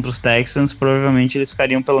direta contra os Texans, provavelmente eles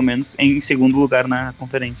ficariam pelo menos em segundo lugar na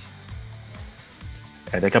conferência.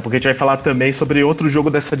 Daqui a pouco a gente vai falar também sobre outro jogo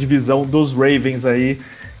dessa divisão dos Ravens aí,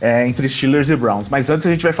 entre Steelers e Browns. Mas antes a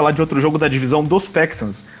gente vai falar de outro jogo da divisão dos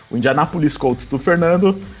Texans. O Indianapolis Colts do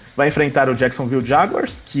Fernando vai enfrentar o Jacksonville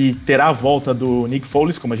Jaguars, que terá a volta do Nick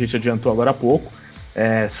Foles, como a gente adiantou agora há pouco.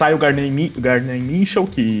 Sai o Gardner Minshew,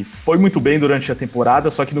 que foi muito bem durante a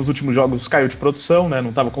temporada, só que nos últimos jogos caiu de produção, né? Não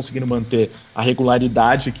estava conseguindo manter a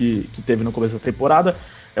regularidade que teve no começo da temporada.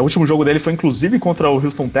 O último jogo dele foi inclusive contra o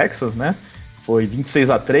Houston Texans, né? Foi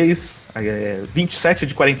 26-3, 27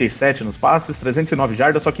 de 47 nos passes, 309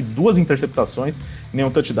 jardas, só que 2 interceptações,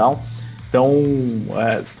 nenhum touchdown. Então,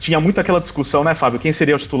 tinha muito aquela discussão, né, Fábio? Quem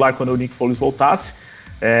seria o titular quando o Nick Foles voltasse?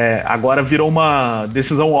 Agora virou uma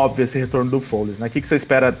decisão óbvia esse retorno do Foles, né? O que você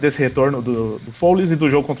espera desse retorno do Foles e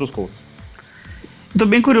do jogo contra os Colts? Tô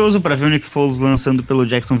bem curioso para ver o Nick Foles lançando pelo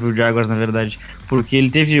Jacksonville Jaguars, na verdade, porque ele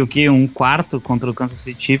teve um quarto contra o Kansas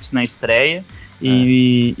City Chiefs na estreia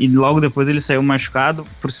e logo depois ele saiu machucado.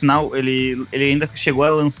 Por sinal, ele ainda chegou a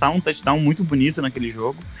lançar um touchdown muito bonito naquele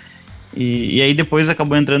jogo e aí depois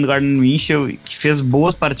acabou entrando o Gardner Minshew, que fez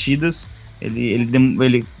boas partidas.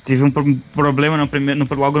 Ele teve um problema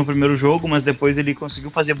logo no primeiro jogo, mas depois ele conseguiu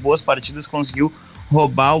fazer boas partidas, conseguiu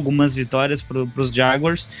roubar algumas vitórias para os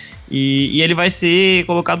Jaguars, e ele vai ser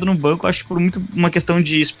colocado no banco, acho que por muito uma questão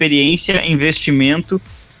de experiência, investimento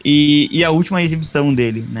e a última exibição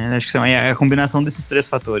dele, né? Acho que é a combinação desses 3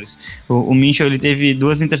 fatores. O Minshew, ele teve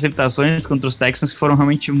 2 interceptações contra os Texans que foram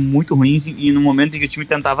realmente muito ruins, e no momento em que o time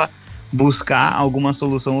tentava buscar alguma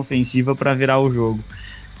solução ofensiva para virar o jogo.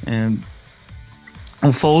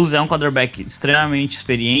 O Foles é um quarterback extremamente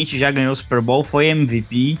experiente, já ganhou o Super Bowl, foi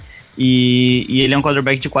MVP e ele é um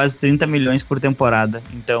quarterback de quase 30 milhões por temporada.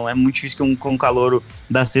 Então é muito difícil que um calouro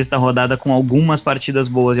da 6ª rodada com algumas partidas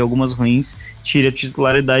boas e algumas ruins tire a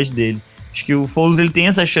titularidade dele. Acho que o Foles, ele tem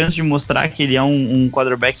essa chance de mostrar que ele é um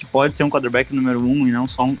quarterback que pode ser um quarterback número 1 e não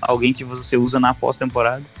só alguém que você usa na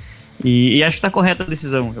pós-temporada. E acho que tá correta a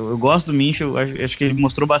decisão. Eu gosto do Minshew, acho que ele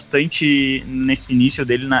mostrou bastante nesse início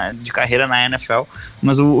dele de carreira na NFL,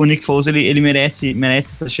 mas o Nick Foles, ele merece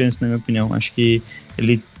essa chance, na minha opinião. Acho que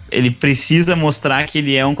ele precisa mostrar que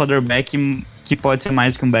ele é um quarterback que pode ser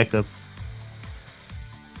mais do que um backup.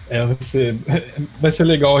 Vai ser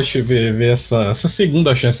legal, acho, ver essa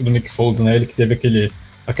segunda chance do Nick Foles, né? Ele que teve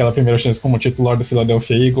aquela primeira chance como titular do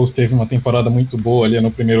Philadelphia Eagles, teve uma temporada muito boa ali no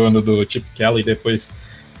primeiro ano do Chip Kelly, depois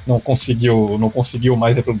não conseguiu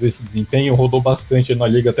mais reproduzir esse desempenho, rodou bastante na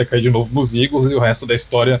liga até cair de novo nos Eagles, e o resto da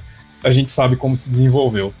história a gente sabe como se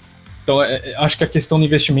desenvolveu. Então acho que a questão do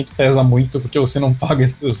investimento pesa muito, porque você não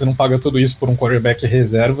paga tudo isso por um quarterback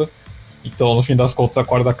reserva. Então no fim das contas a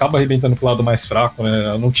corda acaba arrebentando pro lado mais fraco,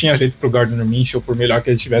 né? Não tinha jeito pro Gardner Minshew, por melhor que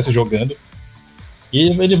ele estivesse jogando, e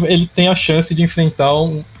ele tem a chance de enfrentar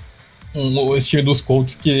esse time dos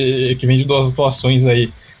Colts que vem de 2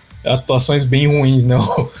 atuações bem ruins, né?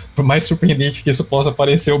 Por mais surpreendente que isso possa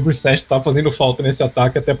parecer, o Brissett tá fazendo falta nesse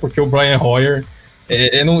ataque, até porque o Brian Hoyer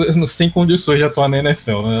sem condições de atuar na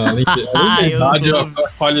NFL, né? Além da idade, a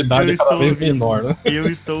qualidade é cada vez menor, né? Eu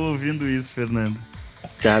estou ouvindo isso, Fernando.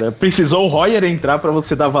 Cara, precisou o Hoyer entrar pra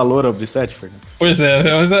você dar valor ao Brissett, Fernando? Pois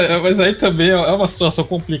mas aí também é uma situação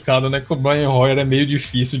complicada, né? Que o Brian Hoyer é meio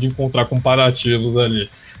difícil de encontrar comparativos ali.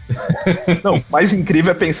 Não, o mais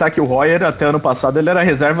incrível é pensar que o Hoyer, até ano passado, ele era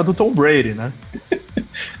reserva do Tom Brady, né?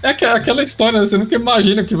 É aquela história, você nunca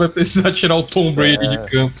imagina que vai precisar tirar o Tom Brady de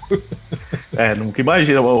campo. Nunca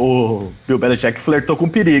imagina. O Bill Belichick flertou com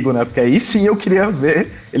perigo, né? Porque aí sim eu queria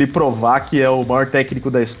ver ele provar que é o maior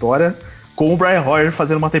técnico da história com o Brian Hoyer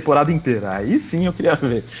fazendo uma temporada inteira. Aí sim eu queria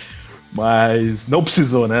ver. Mas não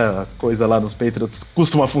precisou, né? A coisa lá nos Patriots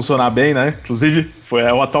costuma funcionar bem, né? Inclusive, foi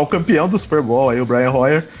o atual campeão do Super Bowl, aí o Brian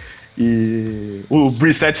Hoyer. E o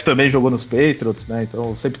Brissett também jogou nos Patriots, né?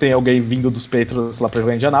 Então sempre tem alguém vindo dos Patriots lá para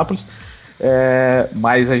jogar em Indianápolis.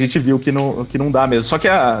 Mas a gente viu que não dá mesmo. Só que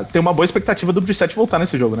tem uma boa expectativa do Brissett voltar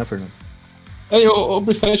nesse jogo, né, Fernando? O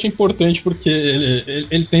Brissett é importante porque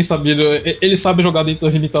ele tem sabido, ele sabe jogar dentro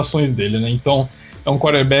das limitações dele, né? Então é um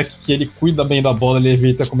quarterback que ele cuida bem da bola, ele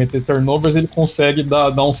evita cometer turnovers, ele consegue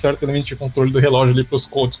dar um certo elemento de controle do relógio ali pros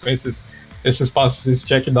Colts com esses passes, esses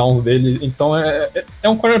checkdowns dele. Então é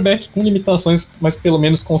um quarterback com limitações, mas pelo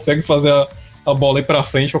menos consegue fazer a bola ir pra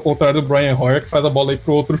frente, ao contrário do Brian Hoyer, que faz a bola ir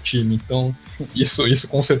pro outro time. Então isso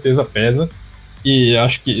com certeza pesa. E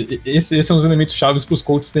acho que esse é um dos elementos chaves para os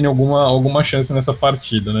Colts terem alguma chance nessa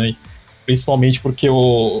partida, né? Principalmente porque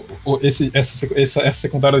essa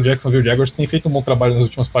secundária do Jacksonville Jaguars tem feito um bom trabalho nas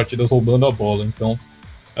últimas partidas roubando a bola. Então,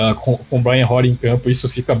 com o Brian Hoyer em campo, isso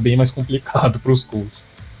fica bem mais complicado para os Colts.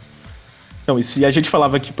 Então, e se a gente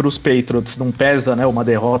falava que para os Patriots não pesa, né, uma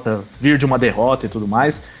derrota, vir de uma derrota e tudo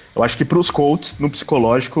mais, eu acho que para os Colts, no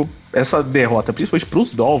psicológico, essa derrota, principalmente para os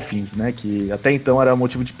Dolphins, né, que até então era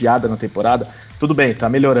motivo de piada na temporada, tudo bem, tá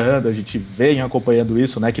melhorando, a gente vem acompanhando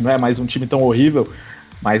isso, né, que não é mais um time tão horrível,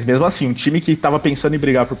 mas mesmo assim, um time que estava pensando em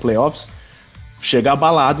brigar por playoffs, chega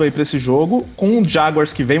abalado aí para esse jogo, com um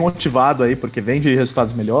Jaguars que vem motivado aí, porque vem de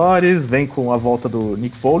resultados melhores, vem com a volta do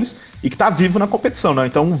Nick Foles, e que tá vivo na competição, né?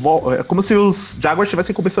 Então é como se os Jaguars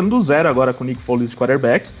estivessem começando do zero agora com o Nick Foles de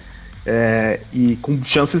quarterback, e com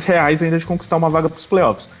chances reais ainda de conquistar uma vaga para os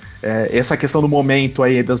playoffs. Essa questão do momento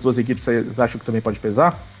aí das duas equipes, vocês acham que também pode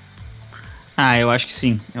pesar? Eu acho que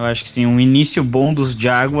sim. Um início bom dos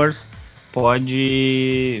Jaguars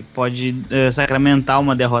pode sacramentar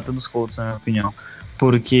uma derrota dos Colts, na minha opinião.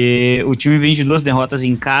 Porque o time vem de 2 derrotas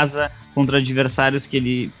em casa contra adversários que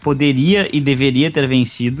ele poderia e deveria ter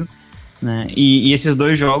vencido, né? E esses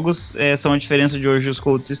 2 jogos são a diferença de hoje os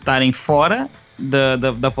Colts estarem fora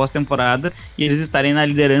da pós-temporada e eles estarem na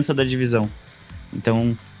liderança da divisão.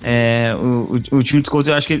 Então, o time dos Colts,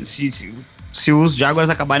 eu acho que se os Jaguars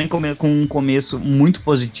acabarem com um começo muito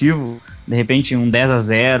positivo, de repente um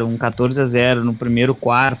 10-0, um 14-0 no primeiro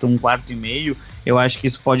quarto, um quarto e meio, eu acho que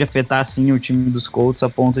isso pode afetar sim o time dos Colts a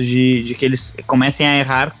ponto de que eles comecem a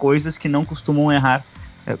errar coisas que não costumam errar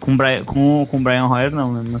com o Brian Hoyer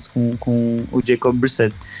não, né, mas com o Jacob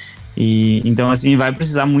Brissett. E então assim, vai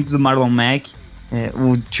precisar muito do Marlon Mack.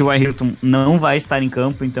 O T.Y. Hilton não vai estar em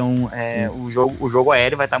campo, então o jogo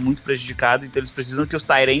aéreo vai estar muito prejudicado, então eles precisam que os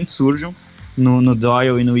tight ends surjam no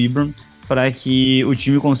Doyle e no Ebron, para que o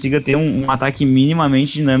time consiga ter um ataque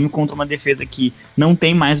minimamente dinâmico contra uma defesa que não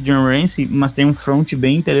tem mais o John Ramsey, mas tem um front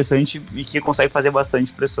bem interessante e que consegue fazer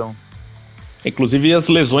bastante pressão. Inclusive as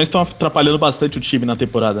lesões estão atrapalhando bastante o time na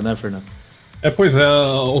temporada, né, Fernando? Pois é,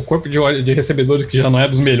 o corpo de recebedores que já não é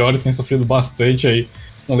dos melhores tem sofrido bastante aí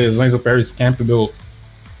com lesões. O Paris Campbell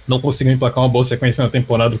não conseguiu emplacar uma boa sequência na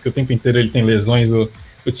temporada, porque o tempo inteiro ele tem lesões. O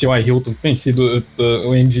T.Y. Hilton tem sido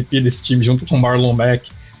o MVP desse time junto com o Marlon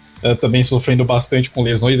Mack, também sofrendo bastante com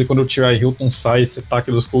lesões, e quando o T.Y. Hilton sai, esse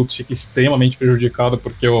ataque dos Colts fica extremamente prejudicado,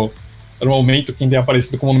 porque no momento quem tem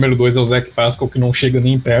aparecido como número 2 é o Zach Pascal, que não chega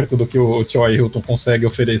nem perto do que o T.Y. Hilton consegue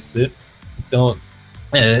oferecer. Então,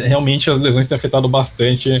 realmente as lesões têm afetado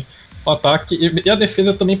bastante o ataque, e a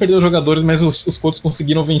defesa também perdeu jogadores, mas os Colts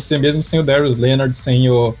conseguiram vencer mesmo sem o Darius Leonard, sem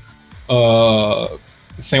o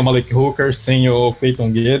Malik Hooker, sem o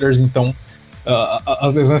Peyton Gathers. Então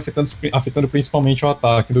as lesões afetando principalmente o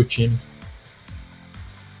ataque do time.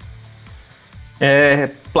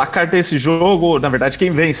 Placar desse jogo, na verdade,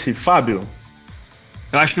 quem vence? Fábio?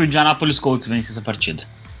 Eu acho que o Indianapolis Colts vence essa partida.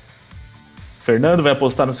 Fernando, vai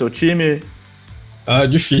apostar no seu time?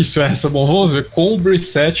 Difícil essa. Bom, vamos ver. Com o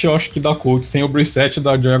Brissett, eu acho que dá Colts. Sem o Brissett,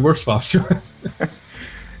 dá Jaguars fácil.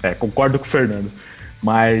 Concordo com o Fernando.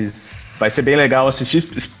 Mas vai ser bem legal assistir,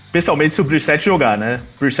 especialmente se o Brissett jogar, né?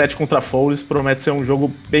 Brissett contra Foles promete ser um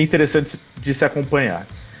jogo bem interessante de se acompanhar.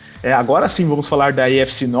 Agora sim, vamos falar da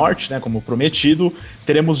AFC Norte, né? Como prometido.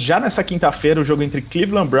 Teremos já nessa quinta-feira o jogo entre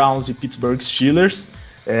Cleveland Browns e Pittsburgh Steelers.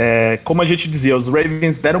 Como a gente dizia, os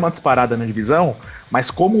Ravens deram uma disparada na divisão, mas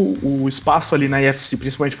como o espaço ali na AFC,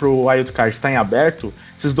 principalmente para o Wild Card, está em aberto,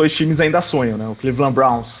 esses dois times ainda sonham, né? O Cleveland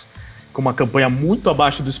Browns com uma campanha muito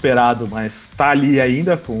abaixo do esperado, mas está ali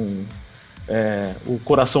ainda com o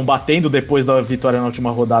coração batendo depois da vitória na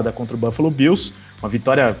última rodada contra o Buffalo Bills, uma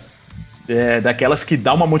vitória daquelas que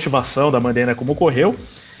dá uma motivação da maneira como ocorreu.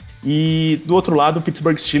 E do outro lado, o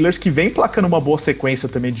Pittsburgh Steelers, que vem placando uma boa sequência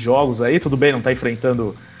também de jogos aí, tudo bem, não está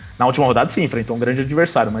enfrentando, na última rodada sim, enfrentou um grande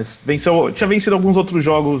adversário, mas tinha vencido alguns outros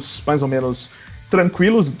jogos mais ou menos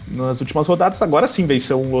tranquilos nas últimas rodadas, agora sim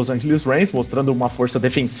venceu um Los Angeles Rams, mostrando uma força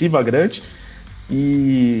defensiva grande,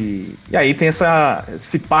 e aí tem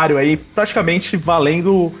esse páreo aí praticamente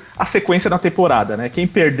valendo a sequência na temporada, né? Quem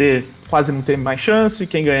perder quase não tem mais chance,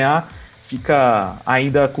 quem ganhar fica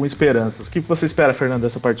ainda com esperanças. O que você espera, Fernando,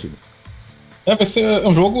 dessa partida? Vai ser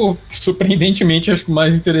um jogo surpreendentemente, acho que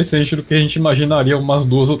mais interessante do que a gente imaginaria umas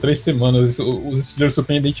 2 ou 3 semanas. Os Steelers,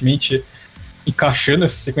 surpreendentemente, encaixando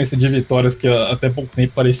essa sequência de vitórias que até pouco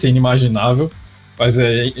tempo parecia inimaginável. Mas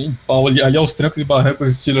ali aos trancos e barrancos,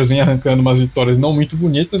 os Steelers vêm arrancando umas vitórias não muito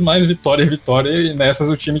bonitas, mas vitória é vitória, e nessas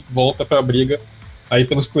o time volta para a briga aí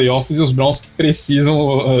pelos playoffs, e os Browns que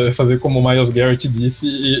precisam fazer como o Myles Garrett disse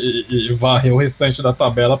e varrer o restante da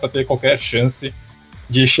tabela para ter qualquer chance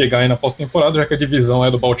de chegar aí na pós-temporada, já que a divisão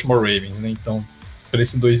é do Baltimore Ravens, né? Então, para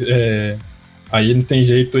esses dois, aí não tem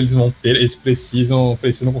jeito, eles precisam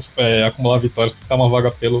acumular vitórias para ficar uma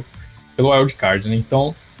vaga pelo wild card, né?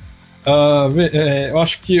 Então, eu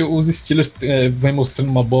acho que os Steelers vêm mostrando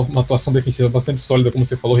uma atuação defensiva bastante sólida, como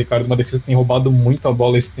você falou, Ricardo, uma defesa que tem roubado muito a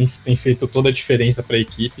bola, isso tem feito toda a diferença para a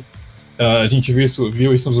equipe. A gente viu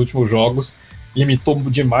isso nos últimos jogos, limitou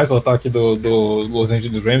demais o ataque do Los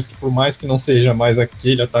Angeles Rams, que por mais que não seja mais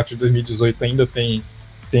aquele ataque de 2018, ainda tem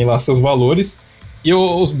lá seus valores. E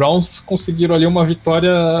os Browns conseguiram ali uma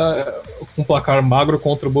vitória com placar magro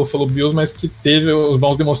contra o Buffalo Bills, mas que os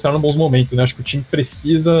Browns demonstraram bons momentos, né? Acho que o time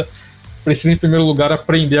precisa em primeiro lugar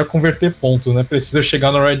aprender a converter pontos, né? Precisa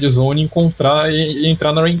chegar na red zone, encontrar e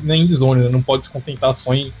entrar na end zone, né? Não pode se contentar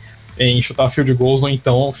só em chutar field goals ou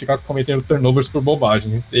então ficar cometendo turnovers por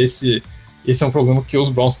bobagem. Esse é um problema que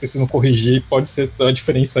os Browns precisam corrigir e pode ser a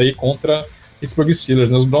diferença aí contra Pittsburgh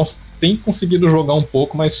Steelers, né? Os Browns têm conseguido jogar um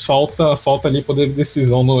pouco, mas falta ali poder de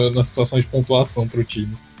decisão nas situações de pontuação para o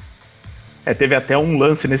time. Teve até um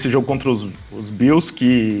lance nesse jogo contra os Bills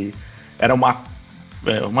que era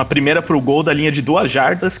uma primeira pro gol da linha de 2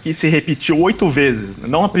 jardas que se repetiu 8 vezes.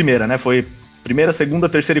 Não a primeira, né? Foi primeira, segunda,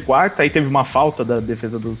 terceira e quarta, aí teve uma falta da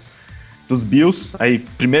defesa dos Bills, aí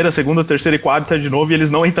primeira, segunda, terceira e quarta de novo, e eles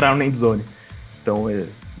não entraram na endzone. Então,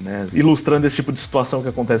 né, ilustrando esse tipo de situação que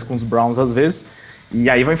acontece com os Browns às vezes, e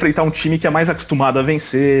aí vai enfrentar um time que é mais acostumado a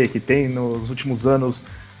vencer, que tem nos últimos anos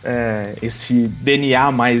esse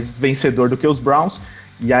DNA mais vencedor do que os Browns,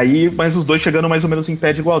 e aí, mas os dois chegando mais ou menos em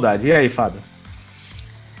pé de igualdade. E aí, Fábio?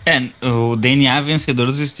 O DNA vencedor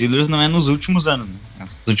dos Steelers não é nos últimos anos, né?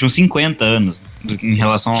 Nos últimos 50 anos, em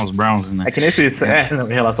relação aos Browns, né? É que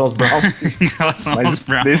em relação aos Browns. Em relação aos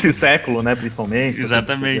Browns. Desse século, né, principalmente.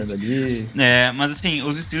 Exatamente. Mas assim,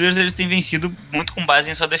 os Steelers eles têm vencido muito com base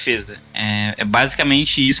em sua defesa. É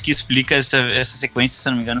basicamente isso que explica essa sequência, se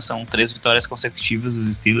não me engano, são 3 vitórias consecutivas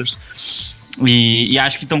dos Steelers. E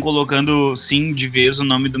acho que estão colocando, sim, de vez o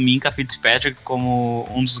nome do Minkah Fitzpatrick como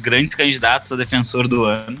um dos grandes candidatos a defensor do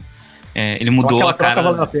ano. Ele mudou a cara.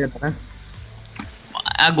 Valeu a pena, né?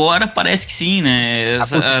 Agora parece que sim, né?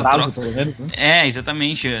 Pelo menos, né?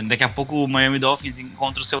 Exatamente. Daqui a pouco o Miami Dolphins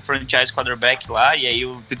encontra o seu franchise quarterback lá, e aí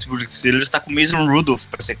o Pittsburgh Steelers está com o Mason Rudolph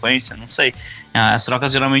para sequência, não sei. As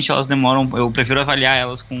trocas geralmente elas demoram, eu prefiro avaliar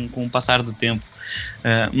elas com o passar do tempo.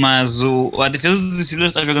 Mas a defesa dos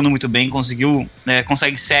Steelers está jogando muito bem, consegue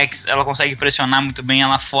sacks, ela consegue pressionar muito bem,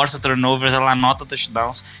 ela força turnovers, ela anota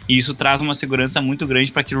touchdowns, e isso traz uma segurança muito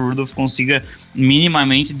grande para que o Rudolph consiga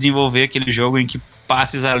minimamente desenvolver aquele jogo em que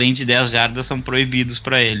passes além de 10 jardas são proibidos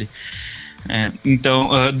para ele. Então,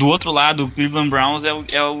 do outro lado, o Cleveland Browns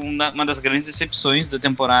é uma das grandes decepções da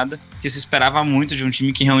temporada, que se esperava muito de um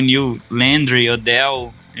time que reuniu Landry,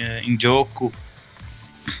 Odell, Njoku,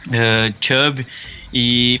 Chubb,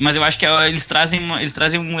 mas eu acho que eles trazem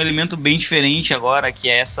um elemento bem diferente agora, que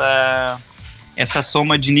é essa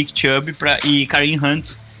soma de Nick Chubb e Kareem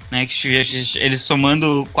Hunt, né, que eles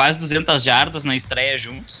somando quase 200 jardas na estreia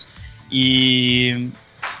juntos, e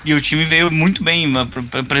o time veio muito bem,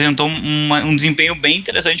 apresentou um desempenho bem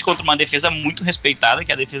interessante contra uma defesa muito respeitada,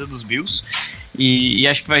 que é a defesa dos Bills, e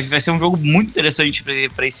acho que vai ser um jogo muito interessante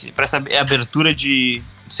para essa abertura de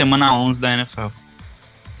semana 11 da NFL.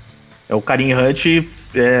 O Kareem Hunt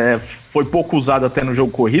foi pouco usado até no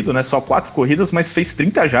jogo corrido, né? Só 4 corridas, mas fez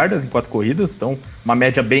 30 jardas em 4 corridas, então uma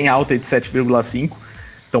média bem alta de 7,5.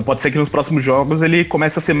 Então pode ser que nos próximos jogos ele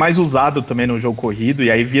comece a ser mais usado também no jogo corrido,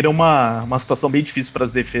 e aí vira uma situação bem difícil para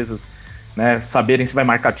as defesas, né? Saberem se vai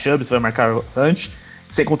marcar Chubb, se vai marcar Hunt.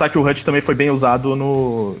 Sem contar que o Hunt também foi bem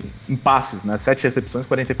usado em passes, né? 7 recepções,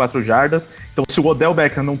 44 jardas. Então se o Odell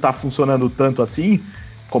Beckham não está funcionando tanto assim,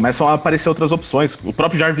 começam a aparecer outras opções. O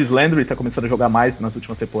próprio Jarvis Landry está começando a jogar mais nas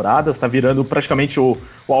últimas temporadas, está virando praticamente o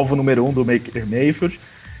alvo número 1 do Baker Mayfield.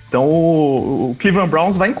 Então o Cleveland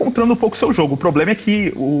Browns vai encontrando um pouco o seu jogo. O problema é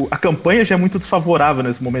que a campanha já é muito desfavorável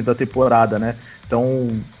nesse momento da temporada, né? Então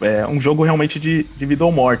é um jogo realmente de vida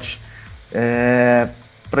ou morte.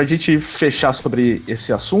 Para a gente fechar sobre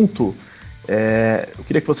esse assunto, eu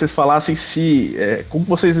queria que vocês falassem como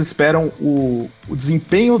vocês esperam o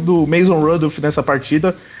desempenho do Mason Rudolph nessa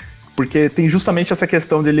partida, porque tem justamente essa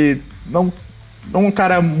questão dele não um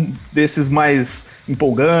cara desses mais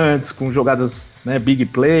empolgantes, com jogadas, né, big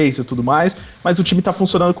plays e tudo mais, mas o time tá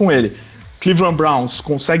funcionando com ele. Cleveland Browns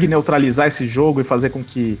consegue neutralizar esse jogo e fazer com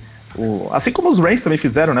que assim como os Rams também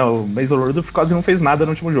fizeram, né? O Mason Rudolph quase não fez nada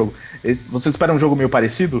no último jogo. Você espera um jogo meio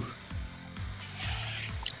parecido?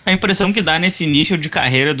 A impressão que dá nesse início de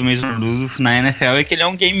carreira do Mason Rudolph na NFL é que ele é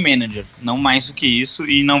um game manager, não mais do que isso,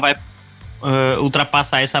 e não vai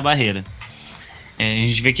ultrapassar essa barreira. A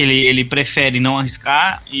gente vê que ele prefere não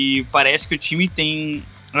arriscar e parece que o time tem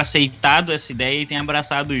aceitado essa ideia e tem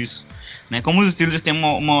abraçado isso. Né? Como os Steelers têm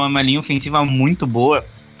uma linha ofensiva muito boa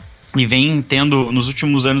e vem tendo nos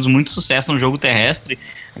últimos anos muito sucesso no jogo terrestre,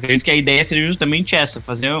 acredito que a ideia seria justamente essa,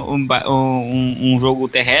 fazer um jogo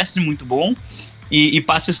terrestre muito bom e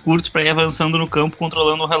passes curtos para ir avançando no campo,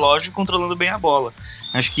 controlando o relógio e controlando bem a bola.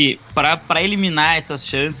 Acho que para eliminar essas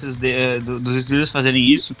chances dos Steelers fazerem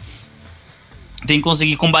isso, tem que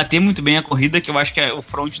conseguir combater muito bem a corrida, que eu acho que o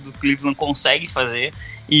front do Cleveland consegue fazer,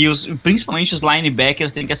 e principalmente os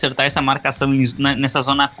linebackers têm que acertar essa marcação nessa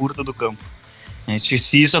zona curta do campo.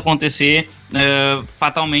 Se isso acontecer,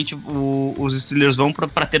 fatalmente os Steelers vão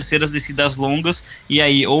para terceiras descidas longas, e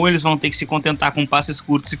aí ou eles vão ter que se contentar com passes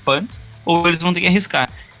curtos e punt, ou eles vão ter que arriscar.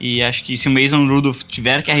 E acho que se o Mason Rudolph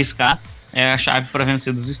tiver que arriscar, é a chave para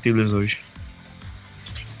vencer dos Steelers hoje.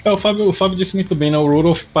 O Fábio disse muito bem, né? O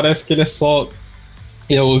Rudolph parece que ele é só...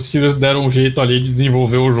 os Steelers deram um jeito ali de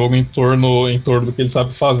desenvolver o jogo em torno do que ele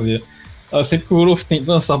sabe fazer. Sempre que o Rudolph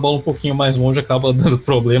tenta lançar a bola um pouquinho mais longe, acaba dando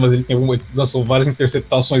problemas. Ele lançou várias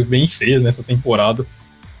interceptações bem feias nessa temporada.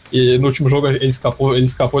 E no último jogo ele escapou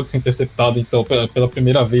de ser interceptado, então, pela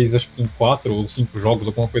primeira vez, acho que em 4 ou 5 jogos,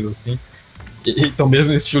 alguma coisa assim. Então,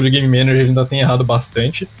 mesmo nesse estilo de game manager, ele ainda tem errado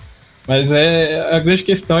bastante. Mas a grande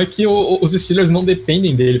questão é que os Steelers não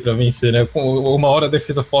dependem dele para vencer, né? Uma hora a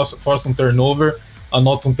defesa força um turnover,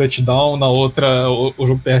 anota um touchdown, na outra o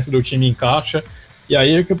jogo terrestre do time encaixa. E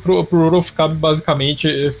aí pro Rudolph cabe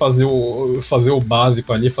basicamente fazer o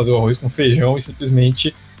básico ali, fazer o arroz com feijão e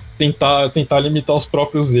simplesmente tentar limitar os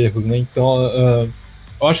próprios erros, né? Então,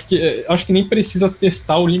 eu acho que nem precisa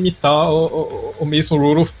testar ou limitar o Mason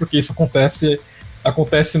Rudolph, porque isso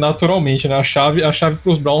acontece naturalmente, né? A chave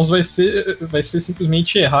para os Browns vai ser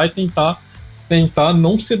simplesmente errar e tentar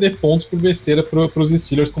não ceder pontos por besteira para os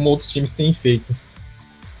Steelers, como outros times têm feito.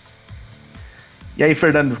 E aí,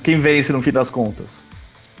 Fernando, quem vence no fim das contas?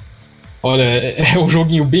 Olha, é um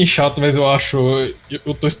joguinho bem chato, mas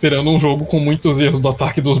eu tô esperando um jogo com muitos erros do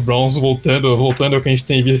ataque dos Browns, voltando ao que a gente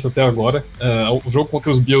tem visto até agora. O jogo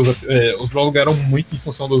contra os Bills, os Browns ganharam muito em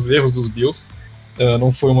função dos erros dos Bills.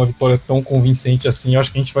 Não foi uma vitória tão convincente assim. Eu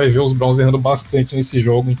acho que a gente vai ver os Browns errando bastante nesse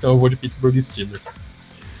jogo, então eu vou de Pittsburgh Steelers.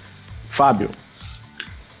 Fábio.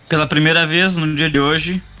 Pela primeira vez no dia de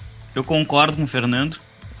hoje, eu concordo com o Fernando.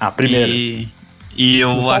 Primeiro. E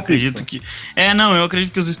eu acredito que... eu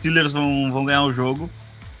acredito que os Steelers vão ganhar o jogo.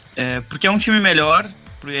 Porque é um time melhor,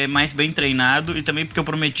 é mais bem treinado, e também porque eu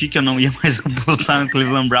prometi que eu não ia mais apostar no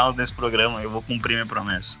Cleveland Browns nesse programa. Eu vou cumprir minha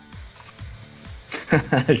promessa.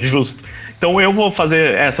 Justo. Então eu vou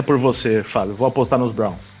fazer essa por você, Fábio. Vou apostar nos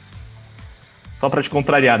Browns. Só pra te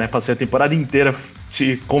contrariar, né? Passei a temporada inteira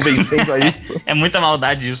te convencendo a isso. É muita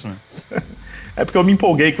maldade isso, né? É porque eu me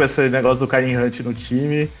empolguei com esse negócio do Kareem Hunt no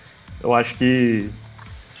time. Eu acho que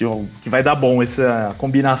vai dar bom essa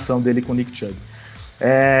combinação dele com o Nick Chubb.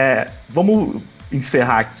 Vamos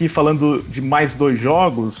encerrar aqui falando de mais 2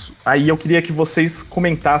 jogos. Aí eu queria que vocês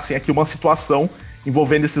comentassem aqui uma situação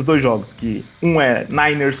envolvendo esses 2 jogos. Que um é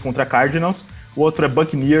Niners contra Cardinals, o outro é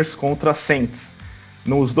Buccaneers contra Saints.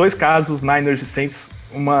 Nos 2 casos, Niners e Saints,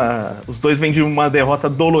 os dois vêm de uma derrota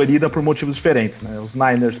dolorida por motivos diferentes, né? Os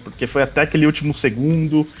Niners, porque foi até aquele último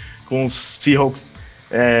segundo, com os Seahawks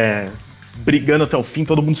brigando até o fim,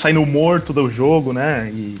 todo mundo saindo morto do jogo,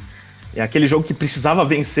 né? E aquele jogo que precisava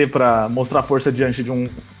vencer para mostrar força diante de um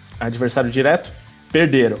adversário direto,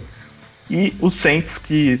 perderam. E os Saints,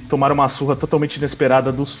 que tomaram uma surra totalmente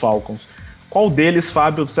inesperada dos Falcons. Qual deles,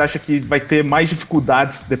 Fábio, você acha que vai ter mais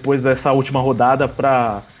dificuldades depois dessa última rodada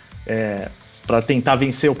para tentar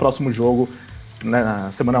vencer o próximo jogo, né,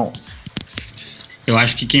 na semana 11? Eu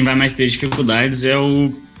acho que quem vai mais ter dificuldades é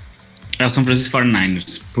o São Francisco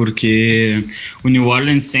 49ers, porque o New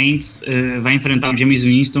Orleans Saints vai enfrentar o Jameis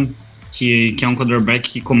Winston, que é um quarterback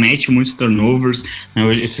que comete muitos turnovers,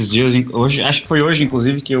 né? Esses dias, acho que foi hoje,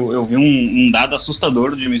 inclusive, que eu vi um dado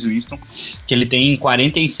assustador do Jameis Winston, que ele tem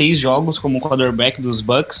 46 jogos como quarterback dos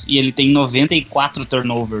Bucks e ele tem 94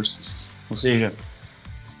 turnovers, ou seja,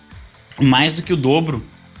 mais do que o dobro,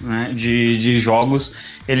 né, de jogos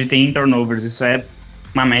ele tem em turnovers. Isso é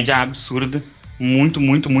uma média absurda, muito,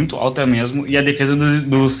 muito, muito alta mesmo, e a defesa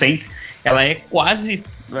dos Saints, ela é quase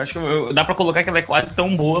Eu acho que dá pra colocar que ela é quase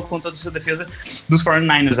tão boa quanto essa defesa dos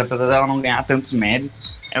 49ers, apesar dela não ganhar tantos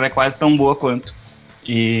méritos, ela é quase tão boa quanto.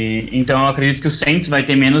 E então eu acredito que o Saints vai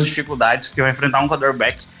ter menos dificuldades, porque vai enfrentar um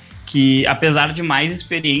quarterback que, apesar de mais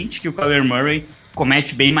experiente que o Kyler Murray,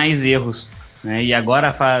 comete bem mais erros, né? E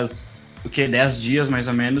agora faz 10 dias mais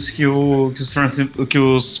ou menos que os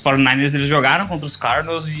 49ers eles jogaram contra os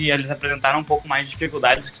Cardinals e eles apresentaram um pouco mais de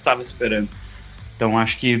dificuldades do que estava esperando. Então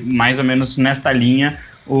acho que mais ou menos nesta linha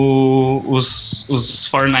os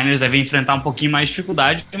 49ers devem enfrentar um pouquinho mais de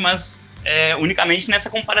dificuldade, mas unicamente nessa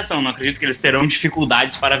comparação. Não acredito que eles terão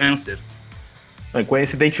dificuldades para vencer.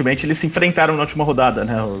 Coincidentemente, eles se enfrentaram na última rodada,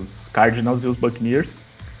 né? Os Cardinals e os Buccaneers.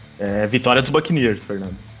 Vitória dos Buccaneers,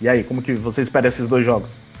 Fernando. E aí, como que você espera esses dois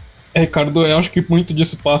jogos? Ricardo, eu acho que muito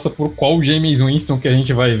disso passa por qual Jameis Winston que a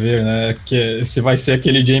gente vai ver, né? Que se vai ser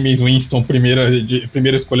aquele Jameis Winston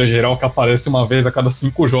primeira escolha geral que aparece uma vez a cada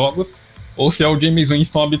 5 jogos, ou se é o Jameis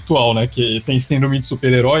Winston habitual, né? Que tem síndrome de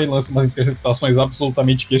super-herói, lança umas interceptações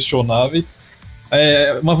absolutamente questionáveis.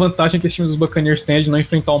 Uma vantagem que esse time dos Buccaneers tem é de não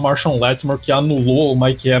enfrentar o Marshawn Lattimore, que anulou o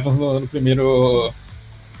Mike Evans no primeiro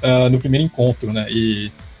encontro, né?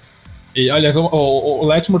 E aliás, o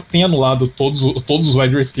Lattimore tem anulado todos os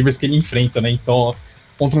wide receivers que ele enfrenta, né? Então,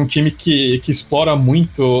 contra um time que explora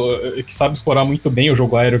muito, que sabe explorar muito bem o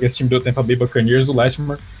jogo aéreo, que é esse time do Tampa Bay Buccaneers, o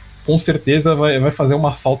Lattimore com certeza vai fazer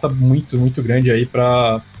uma falta muito, muito grande aí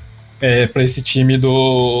para esse time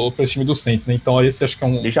do Saints, né? Então esse acho que é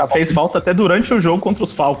um... Ele já fez falta até durante o jogo contra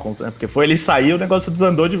os Falcons, né? Porque ele sair e o negócio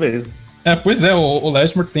desandou de vez. Pois é, o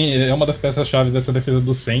Lattimore é uma das peças-chave dessa defesa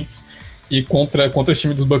do Saints, e contra o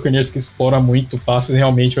time dos Buccaneers que explora muito passes,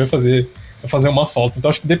 realmente vai fazer uma falta. Então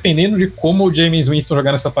acho que dependendo de como o Jameis Winston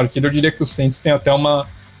jogar nessa partida, eu diria que o Saints tem até uma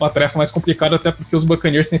tarefa mais complicada, até porque os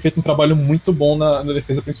Buccaneers têm feito um trabalho muito bom na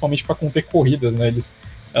defesa, principalmente para conter corridas, né? Eles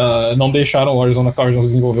não deixaram o Arizona Cardinals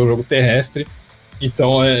desenvolver o jogo terrestre.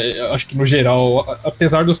 Então, acho que no geral,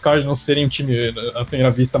 apesar dos Cardinals serem um time, à primeira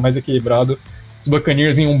vista, mais equilibrado, os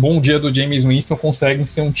Buccaneers, em um bom dia do Jameis Winston, conseguem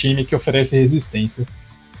ser um time que oferece resistência.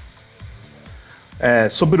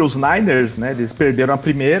 Sobre os Niners, né, eles perderam a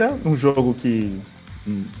primeira, um jogo que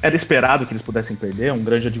era esperado que eles pudessem perder, um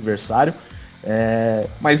grande adversário,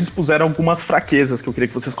 mas expuseram algumas fraquezas que eu queria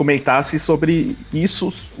que vocês comentassem sobre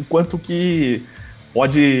isso, o quanto que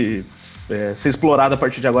pode ser explorado a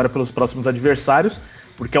partir de agora pelos próximos adversários,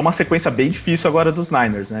 porque é uma sequência bem difícil agora dos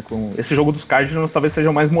Niners, né? Com esse jogo dos Cardinals talvez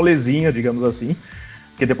seja mais molezinha, digamos assim,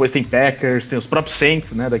 porque depois tem Packers, tem os próprios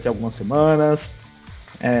Saints, né, daqui a algumas semanas,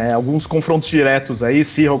 alguns confrontos diretos aí,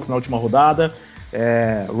 Seahawks na última rodada,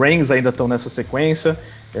 Rams ainda estão nessa sequência.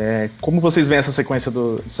 Como vocês veem essa sequência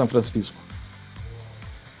de São Francisco?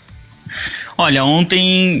 Olha,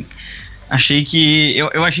 ontem achei que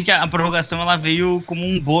a prorrogação ela veio como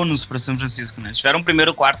um bônus para São Francisco, né? Tiveram um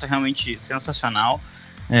primeiro quarto realmente sensacional.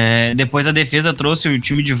 Depois a defesa trouxe o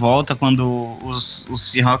time de volta quando os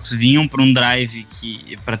Seahawks vinham para um drive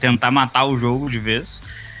para tentar matar o jogo de vez.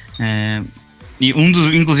 E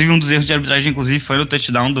inclusive um dos erros de arbitragem foi no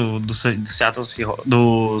touchdown do Seattle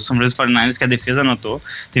do San Francisco 49ers, que a defesa anotou.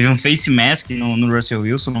 Teve um face mask no Russell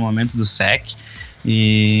Wilson no momento do sack.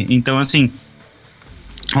 E então, assim,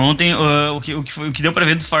 ontem o que deu pra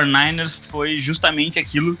ver dos 49ers foi justamente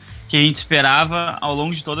aquilo que a gente esperava ao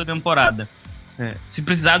longo de toda a temporada. Se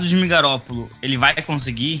precisar do Jimmy Garoppolo, ele vai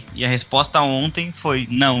conseguir? E a resposta ontem foi: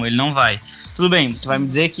 não, ele não vai. Tudo bem, você vai me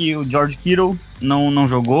dizer que o George Kittle não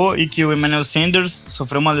jogou e que o Emmanuel Sanders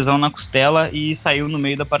sofreu uma lesão na costela e saiu no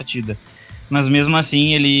meio da partida. Mas mesmo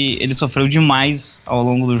assim, ele sofreu demais ao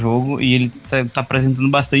longo do jogo e ele tá apresentando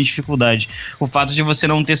bastante dificuldade. O fato de você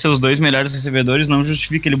não ter seus 2 melhores recebedores não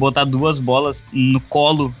justifica ele botar 2 bolas no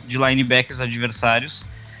colo de linebackers adversários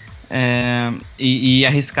e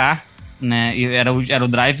arriscar, né? Era o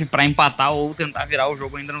drive para empatar ou tentar virar o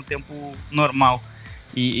jogo ainda no tempo normal.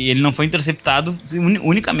 E ele não foi interceptado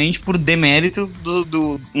unicamente por demérito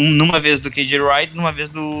numa vez do KJ Wright, numa vez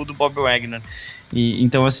do Bob Wagner.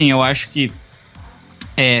 Então, assim, eu acho que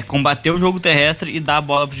combater o jogo terrestre e dar a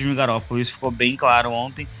bola pro Jimmy Garoppolo, isso ficou bem claro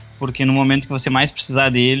ontem, porque no momento que você mais precisar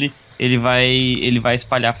dele, ele vai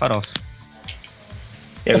espalhar farofa.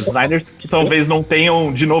 Os Niners que talvez não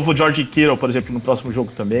tenham de novo o George Kittle, por exemplo, no próximo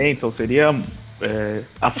jogo também, então seria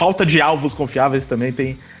a falta de alvos confiáveis também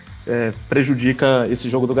prejudica esse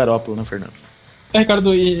jogo do Garoppolo, né, Fernando?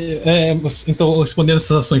 Ricardo, então, respondendo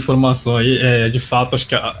essa sua informação aí, de fato, acho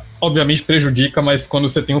que obviamente prejudica, mas quando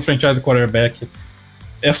você tem um franchise quarterback,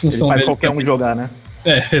 a função ele faz dele... qualquer um jogar, né?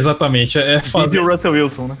 Exatamente. Fazer o Russell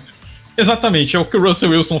Wilson, né? Exatamente, é o que o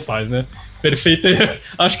Russell Wilson faz, né? Perfeito.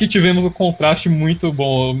 Acho que tivemos um contraste muito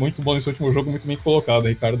bom nesse último jogo, muito bem colocado,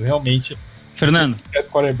 Ricardo. Realmente, Fernando.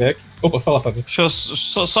 Quarterback. Opa, fala, Fábio. Deixa eu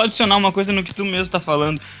só adicionar uma coisa no que tu mesmo tá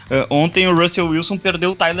falando. Ontem o Russell Wilson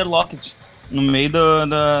perdeu o Tyler Lockett no meio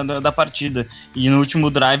da partida. E no último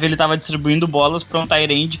drive ele tava distribuindo bolas para um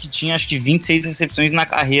tight end que tinha acho que 26 recepções na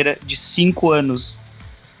carreira de 5 anos.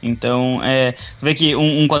 Então, tu vê que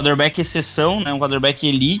um quarterback exceção, né, um quarterback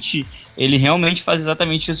elite, ele realmente faz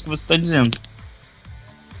exatamente isso que você tá dizendo.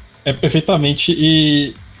 Perfeitamente.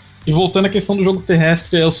 E voltando à questão do jogo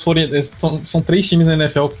terrestre, são 3 times na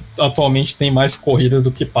NFL que atualmente têm mais corridas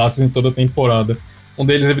do que passes em toda a temporada. Um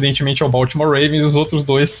deles, evidentemente, é o Baltimore Ravens, os outros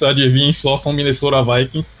 2, adivinhem só, são o Minnesota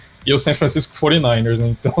Vikings e o San Francisco 49ers.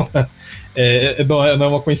 Então, não é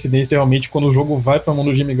uma coincidência, realmente, quando o jogo vai para a mão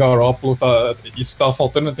do Jimmy Garoppolo, isso estava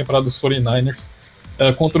faltando na temporada dos 49ers.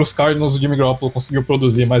 Contra os Cardinals, o Jimmy Garoppolo conseguiu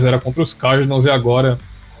produzir, mas era contra os Cardinals, e agora,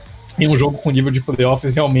 em um jogo com nível de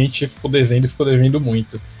playoffs, realmente ficou devendo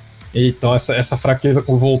muito. Então, essa fraqueza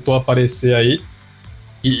voltou a aparecer aí.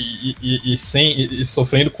 E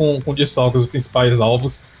sofrendo com desfalques, os principais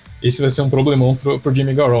alvos, esse vai ser um problemão pro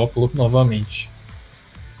Jimmy Garoppolo novamente.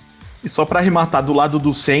 E só para arrematar, do lado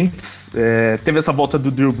do Saints, teve essa volta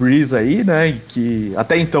do Drew Brees aí, né, que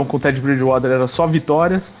até então com o Ted Bridgewater era só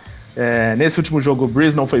vitórias. Nesse último jogo o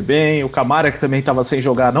Brees não foi bem, o Kamara, que também estava sem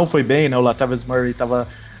jogar, não foi bem, né, o Latavius Murray estava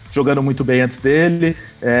jogando muito bem antes dele.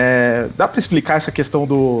 Dá para explicar essa questão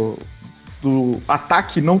do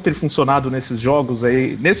ataque não ter funcionado nesses jogos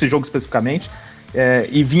aí, nesse jogo especificamente,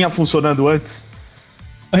 e vinha funcionando antes?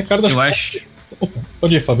 Ricardo, eu acho. Opa,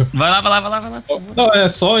 pode ir, Fábio. Vai lá. Não, é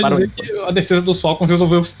só dizer que a defesa dos Falcons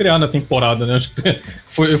resolveu estrear na temporada, né? Acho que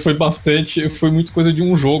foi muito coisa de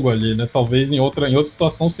um jogo ali, né? Talvez em outra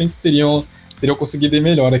situação os Saints teriam conseguido ir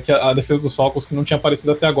melhor. É que a defesa dos Falcons, que não tinha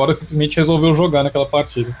aparecido até agora, simplesmente resolveu jogar naquela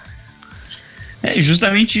partida. É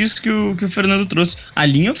justamente isso que o Fernando trouxe. A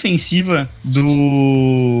linha ofensiva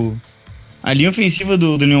do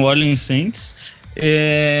New Orleans Saints,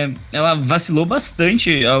 ela vacilou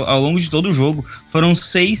bastante ao longo de todo o jogo. Foram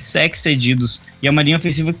 6 sacks cedidos. E é uma linha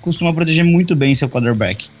ofensiva que costuma proteger muito bem seu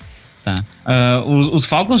quarterback. Tá. Os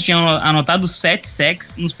Falcons tinham anotado 7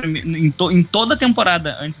 sacks em toda a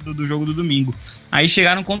temporada antes do jogo do domingo. Aí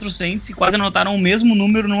chegaram contra o Saints e quase anotaram o mesmo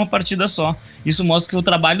número numa partida só. Isso mostra que o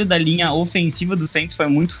trabalho da linha ofensiva do Saints foi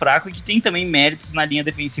muito fraco e que tem também méritos na linha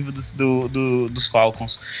defensiva dos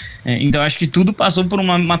Falcons. Então acho que tudo passou por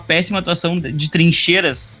uma péssima atuação de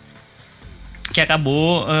trincheiras que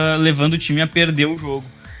acabou levando o time a perder o jogo.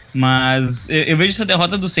 Mas eu vejo essa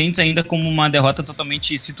derrota do Saints ainda como uma derrota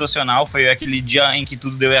totalmente situacional. Foi aquele dia em que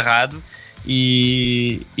tudo deu errado.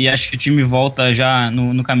 E acho que o time volta já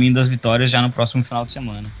no caminho das vitórias já no próximo final de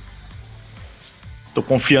semana. Tô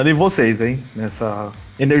confiando em vocês, hein? Nessa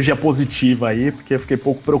energia positiva aí, porque eu fiquei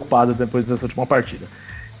pouco preocupado depois dessa última partida.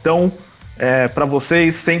 Então, pra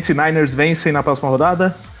vocês, Saints e Niners vencem na próxima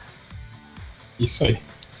rodada? Isso aí.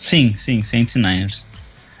 Sim, Saints e Niners.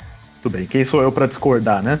 Muito bem, quem sou eu para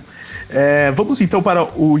discordar, né? Vamos então para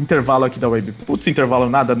o intervalo aqui da Webputs, intervalo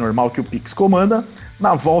nada normal que o Pix comanda.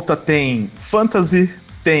 Na volta tem Fantasy,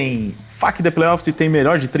 tem FAQ The Playoffs e tem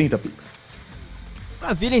melhor de 30 Pix.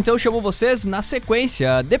 Maravilha, então chamo vocês na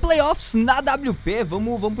sequência. The Playoffs na WP,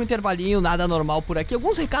 vamos pro intervalinho, nada normal por aqui.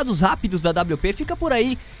 Alguns recados rápidos da WP, fica por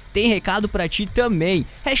aí. Tem recado pra ti também.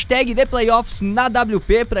 Hashtag The Playoffs na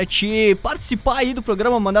WP pra ti participar aí do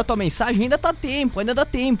programa, mandar tua mensagem. Ainda dá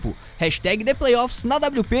tempo. Hashtag The Playoffs na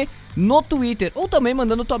WP no Twitter. Ou também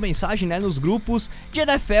mandando tua mensagem, né, nos grupos de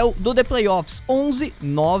NFL do The Playoffs. 11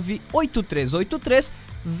 98383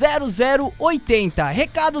 0080.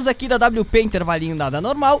 Recados aqui da WP, intervalinho nada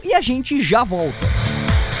normal, e a gente já volta.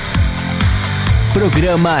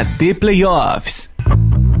 Programa The Playoffs.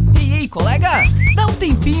 E aí, colega? Dá um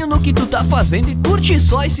tempinho no que tu tá fazendo e curte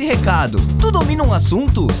só esse recado. Tu domina um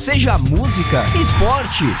assunto, seja música,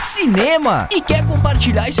 esporte, cinema, e quer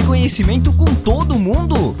compartilhar esse conhecimento com todo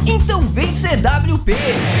mundo? Então vem ser WP.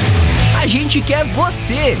 A gente quer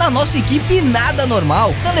você na nossa equipe Nada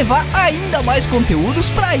Normal para levar ainda mais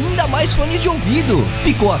conteúdos para ainda mais fones de ouvido.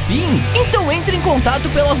 Ficou afim? Então entre em contato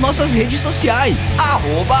pelas nossas redes sociais,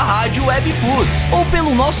 @Rádio Webputs, ou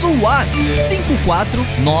pelo nosso WhatsApp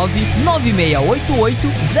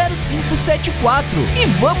 54996880574. E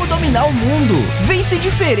vamos dominar o mundo. Vem ser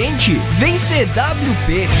diferente, vem ser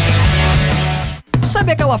WP.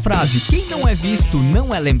 Sabe aquela frase, quem não é visto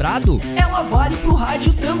não é lembrado? Ela vale pro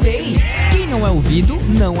rádio também. Quem não é ouvido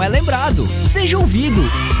não é lembrado. Seja ouvido,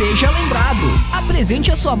 seja lembrado.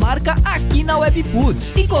 Apresente a sua marca aqui na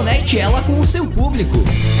Webputs e conecte ela com o seu público.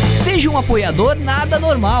 Seja um apoiador nada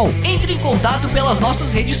normal. Entre em contato pelas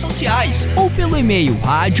nossas redes sociais ou pelo e-mail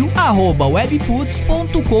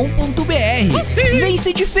radio@webputs.com.br. Vem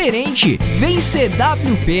ser diferente, vem ser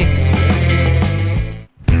WP.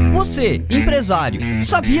 Você, empresário,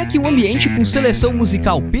 sabia que um ambiente com seleção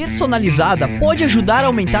musical personalizada pode ajudar a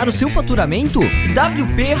aumentar o seu faturamento?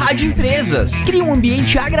 WP Rádio Empresas. Crie um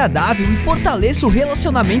ambiente agradável e fortaleça o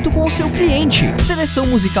relacionamento com o seu cliente. Seleção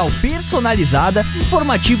musical personalizada,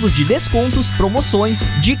 informativos de descontos, promoções,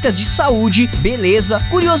 dicas de saúde, beleza,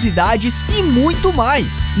 curiosidades e muito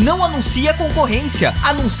mais. Não anuncie a concorrência,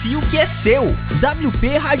 anuncie o que é seu.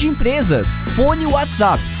 WP Rádio Empresas. Fone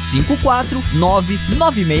WhatsApp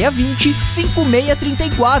 54996205634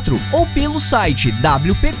 ou pelo site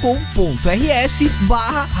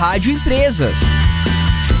wpcom.rs/radioempresas.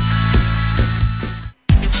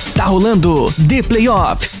 Tá rolando The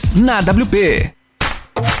Playoffs na WP.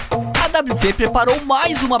 A WP preparou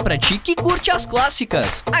mais uma pra ti que curte as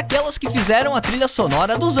clássicas, aquelas que fizeram a trilha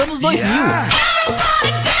sonora dos anos 2000.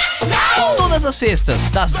 Todas as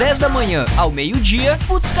sextas, das 10 da manhã ao meio-dia,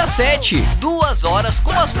 Putz Cassete, 2 horas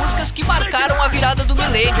com as músicas que marcaram a virada do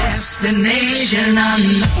milênio.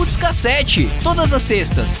 Putz Cassete, todas as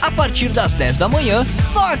sextas, a partir das 10 da manhã,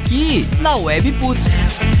 só aqui na Webputs.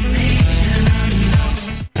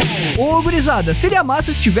 Ô gurizada, seria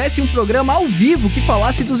massa se tivesse um programa ao vivo que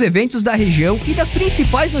falasse dos eventos da região e das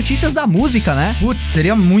principais notícias da música, né? Putz,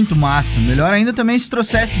 seria muito massa. Melhor ainda também se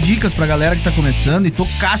trouxesse dicas pra galera que tá começando e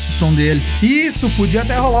tocasse o som deles. Isso, podia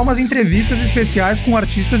até rolar umas entrevistas especiais com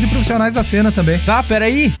artistas e profissionais da cena também. Tá,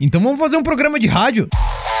 peraí. Então vamos fazer um programa de rádio?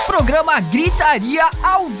 Programa Gritaria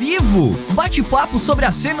ao vivo. Bate-papo sobre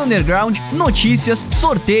a cena underground, notícias,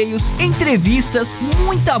 sorteios, entrevistas,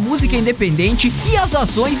 muita música independente e as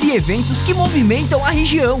ações e eventos que movimentam a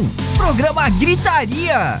região. Programa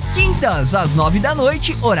Gritaria. Quintas às 9 da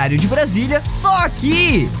noite, horário de Brasília, só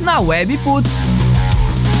aqui na Webputs.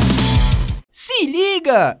 Se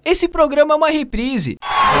liga, esse programa é uma reprise.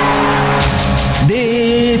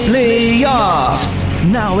 The Playoffs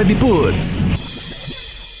na Webputs.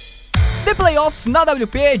 The Playoffs na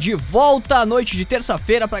WP, de volta à noite de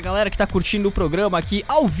terça-feira pra galera que tá curtindo o programa aqui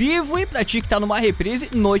ao vivo e pra ti que tá numa reprise,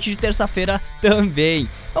 noite de terça-feira também.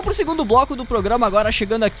 Vamos pro segundo bloco do programa agora,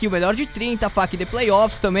 chegando aqui o melhor de 30, FAQ The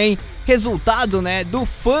Playoffs também, resultado, né, do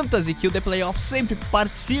Fantasy, que o The Playoffs sempre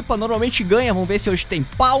participa, normalmente ganha, vamos ver se hoje tem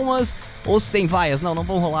palmas ou se tem vaias. Não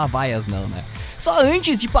vão rolar vaias não, né. Só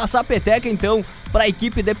antes de passar a peteca, então, para a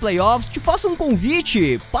equipe The Playoffs, te faço um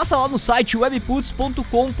convite, passa lá no site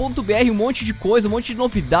webputs.com.br, um monte de coisa, um monte de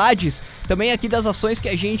novidades, também aqui das ações que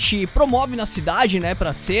a gente promove na cidade, né,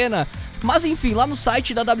 pra cena. Mas enfim, lá no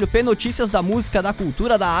site da WP, notícias da música, da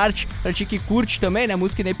cultura, da arte, pra ti que curte também, né,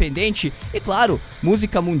 música independente e claro,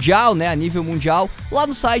 música mundial, né, a nível mundial, lá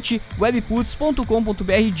no site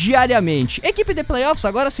webputs.com.br diariamente. Equipe The Playoffs,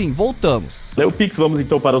 agora sim, voltamos. Leo Pix, vamos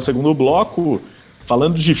então para o segundo bloco,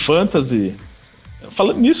 falando de fantasy.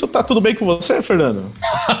 Falando nisso, tá tudo bem com você, Fernando?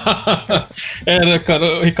 Né,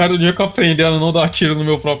 cara, o Ricardo, o dia que eu aprendi a não dar tiro no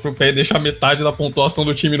meu próprio pé e deixar metade da pontuação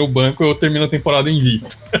do time no banco, eu termino a temporada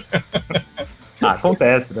invicto.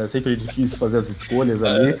 Acontece, né? Sempre é difícil fazer as escolhas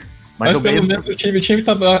ali. Mas pelo menos o time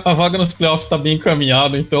tá, a vaga nos playoffs tá bem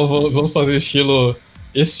encaminhado, então vamos fazer estilo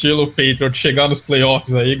Patriot, chegar nos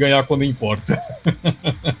playoffs aí e ganhar quando importa.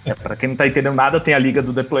 Pra quem não tá entendendo nada, tem a Liga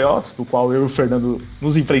do The Playoffs, do qual eu e o Fernando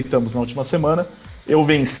nos enfrentamos na última semana. Eu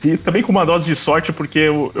venci, também com uma dose de sorte, porque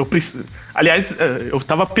eu preciso. Aliás, eu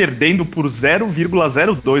tava perdendo por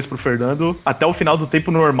 0,02 pro Fernando até o final do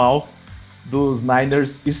tempo normal dos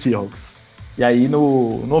Niners e Seahawks. E aí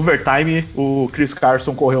no overtime o Chris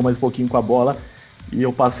Carson correu mais um pouquinho com a bola e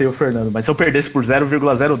eu passei o Fernando. Mas se eu perdesse por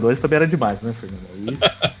 0,02 também era demais, né, Fernando? Aí...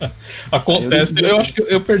 Acontece. Eu acho que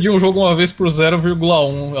eu perdi um jogo uma vez por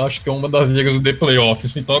 0,1. Acho que é uma das ligas do The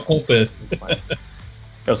Playoffs, então acontece.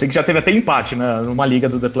 Eu sei que já teve até empate, né, numa liga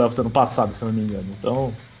do The Playoffs ano passado, se não me engano.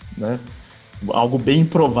 Então, né, algo bem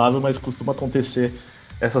improvável, mas costuma acontecer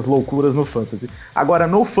essas loucuras no Fantasy. Agora,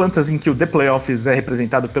 no Fantasy, em que o The Playoffs é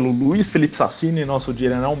representado pelo Luiz Felipe Sassini, nosso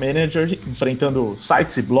General Manager, enfrentando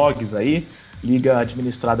sites e blogs aí, liga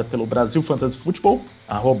administrada pelo Brasil Fantasy Football,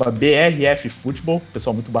 @BRF-Futebol,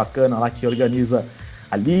 pessoal muito bacana lá que organiza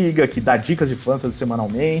a liga, que dá dicas de fantasy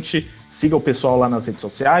semanalmente. Siga o pessoal lá nas redes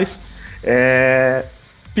sociais.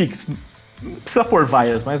 Pix, Não precisa pôr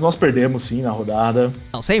vaias, mas nós perdemos sim na rodada.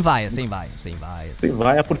 Não, sem vaias. Sem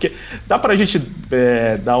vaia, porque dá pra gente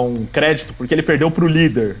dar um crédito, porque ele perdeu pro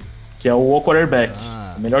líder, que é o quarterback.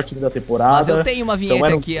 O melhor time da temporada. Mas eu tenho uma vinheta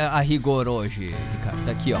então aqui a rigor hoje, Ricardo.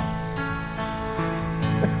 Tá aqui, ó.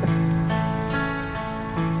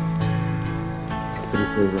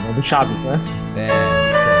 Tristeza, né? Do Chaves, né?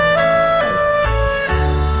 Isso aí.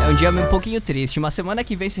 É um dia um pouquinho triste. Uma semana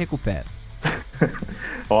que vem se recupera.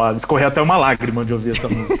 Ó, escorreu até uma lágrima de ouvir essa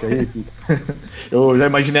música aí. Eu já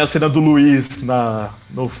imaginei a cena do Luiz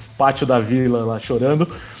no pátio da vila lá chorando.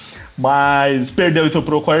 Mas perdeu então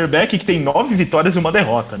pro quarterback, que tem 9 vitórias e 1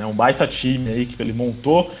 derrota, né? Um baita time aí que ele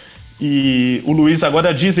montou. E o Luiz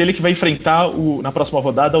agora diz ele que vai enfrentar na próxima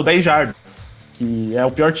rodada o 10 Jardas, que é o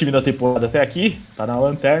pior time da temporada até aqui, tá na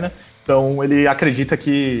lanterna. Então ele acredita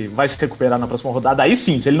que vai se recuperar na próxima rodada. Aí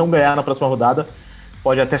sim, se ele não ganhar na próxima rodada,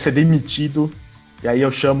 pode até ser demitido. E aí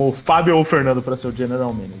eu chamo o Fábio ou o Fernando para ser o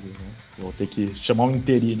general manager, né? Vou ter que chamar um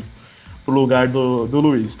interino pro lugar do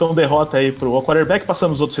Luiz. Então derrota aí pro quarterback.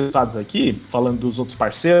 Passando os outros resultados aqui, falando dos outros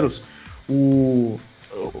parceiros. O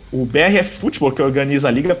BRF Futebol, que organiza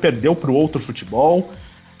a liga, perdeu pro Outro Futebol.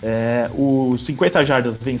 O 50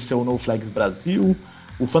 Jardas venceu o No Flags Brasil.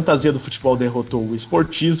 O Fantasia do Futebol derrotou o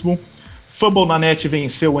Esportismo. Fumble na Net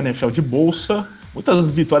venceu o NFL de Bolsa.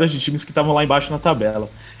 Muitas vitórias de times que estavam lá embaixo na tabela.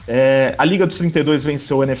 A Liga dos 32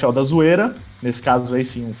 venceu o NFL da Zoeira. Nesse caso aí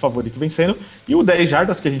sim, um favorito vencendo. E o 10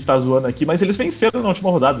 Jardas, que a gente tá zoando aqui, mas eles venceram na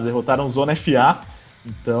última rodada, derrotaram o Zona FA.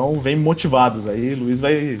 Então vem motivados aí. Luiz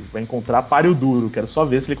vai encontrar páreo duro. Quero só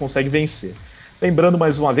ver se ele consegue vencer. Lembrando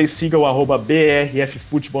mais uma vez, siga o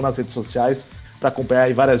 @BRFFutebol nas redes sociais para acompanhar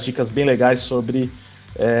aí várias dicas bem legais sobre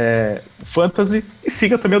Fantasy, e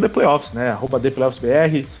siga também o The Playoffs, né?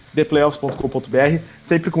 @ThePlayoffsBR, ThePlayoffs.com.br,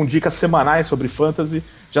 sempre com dicas semanais sobre Fantasy.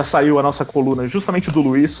 Já saiu a nossa coluna justamente do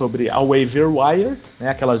Luiz sobre a Waiver Wire, né?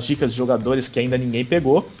 Aquelas dicas de jogadores que ainda ninguém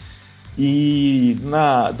pegou. E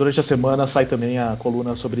durante a semana sai também a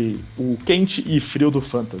coluna sobre o quente e frio do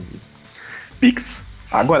Fantasy. Pix,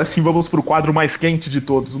 agora sim vamos para o quadro mais quente de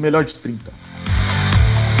todos, o melhor de 30.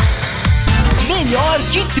 Melhor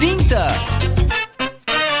de 30!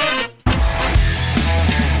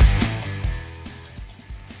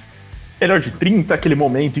 Melhor de 30, aquele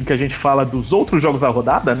momento em que a gente fala dos outros jogos da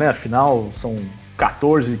rodada, né? Afinal, são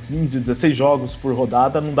 14, 15, 16 jogos por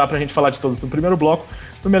rodada, não dá pra gente falar de todos no primeiro bloco.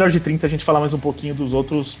 No melhor de 30 a gente fala mais um pouquinho dos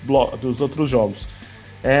outros jogos.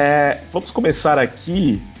 Vamos começar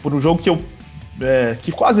aqui por um jogo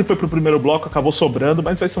que quase foi pro primeiro bloco, acabou sobrando,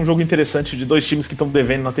 mas vai ser um jogo interessante de dois times que estão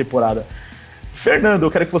devendo na temporada. Fernando,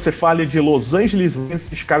 eu quero que você fale de Los Angeles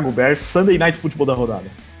Rams e Chicago Bears, Sunday Night Football da rodada.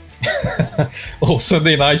 O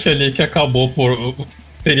Sunday Night ali que acabou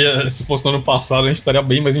se fosse no ano passado, a gente estaria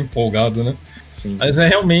bem mais empolgado, né? Sim. Mas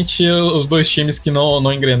realmente os dois times que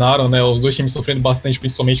não engrenaram, né? Os dois times sofrendo bastante,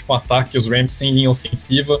 principalmente com o ataque, os Rams sem linha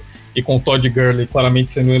ofensiva e com o Todd Gurley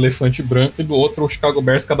claramente sendo um elefante branco, e do outro o Chicago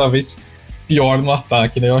Bears cada vez pior no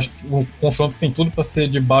ataque, né? Eu acho que o confronto tem tudo para ser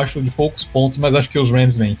debaixo de poucos pontos, mas acho que os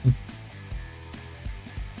Rams vencem.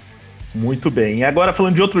 Muito bem. E agora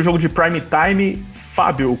falando de outro jogo de prime time,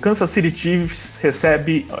 Fábio, o Kansas City Chiefs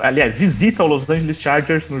visita o Los Angeles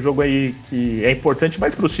Chargers no jogo aí que é importante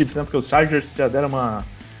mais para os Chiefs, né? Porque os Chargers já deram uma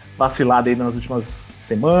vacilada aí nas últimas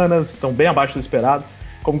semanas, estão bem abaixo do esperado.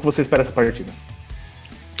 Como que você espera essa partida?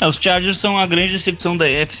 Os Chargers são a grande decepção da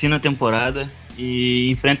AFC na temporada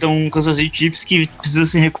e enfrentam um Kansas City Chiefs que precisa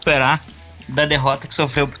se recuperar da derrota que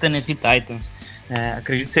sofreu pro Tennessee Titans.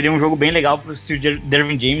 Acredito que seria um jogo bem legal se o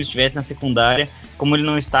Derwin James estivesse na secundária. Como ele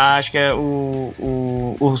não está, acho que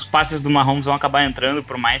os passes do Mahomes vão acabar entrando,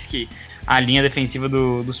 por mais que a linha defensiva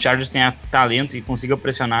dos Chargers tenha talento e consiga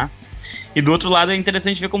pressionar. E do outro lado é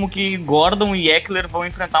interessante ver como que Gordon e Eckler vão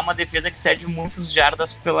enfrentar uma defesa que cede muitas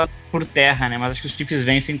jardas por terra, né? Mas acho que os Chiefs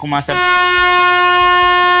vencem com uma certa...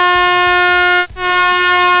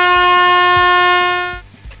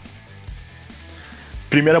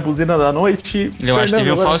 Primeira buzina da noite. Eu acho que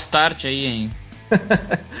teve um false start aí, hein?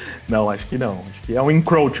 Não, acho que não. Acho que é um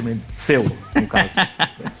encroachment seu, no caso.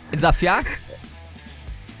 Desafiar?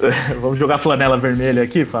 Vamos jogar flanela vermelha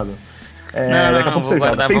aqui, Fábio? Daqui a pouco você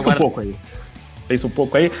joga. Pensa um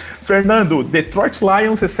pouco aí. Fernando, Detroit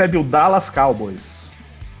Lions recebe o Dallas Cowboys.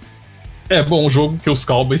 Bom, um jogo que os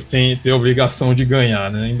Cowboys têm a obrigação de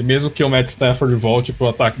ganhar, né? Mesmo que o Matt Stafford volte pro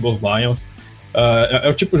ataque dos Lions. É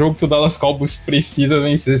o tipo de jogo que o Dallas Cowboys precisa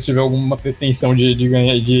vencer se tiver alguma pretensão de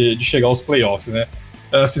ganhar, de chegar aos playoffs, né?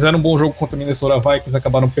 Fizeram um bom jogo contra o Minnesota Vikings,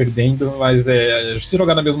 acabaram perdendo, mas se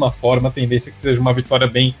jogar da mesma forma, a tendência é que seja uma vitória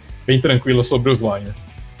bem tranquila sobre os Lions.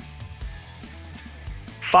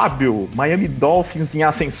 Fábio, Miami Dolphins em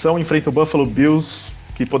ascensão enfrenta o Buffalo Bills,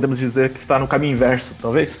 que podemos dizer que está no caminho inverso,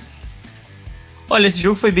 talvez? Olha, esse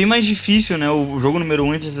jogo foi bem mais difícil, né? O jogo número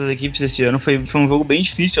 1 entre essas equipes esse ano foi um jogo bem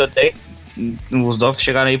difícil até. Os Dolphins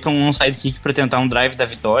chegaram aí para um onside kick para tentar um drive da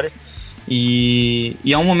vitória. E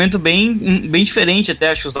é um momento bem diferente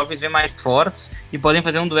até. Acho que os Dolphins vêm mais fortes e podem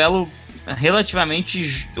fazer um duelo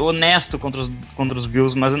relativamente honesto contra os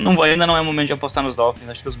Bills, mas ainda não é momento de apostar nos Dolphins.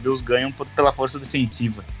 Acho que os Bills ganham pela força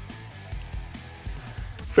defensiva.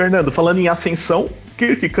 Fernando, falando em ascensão,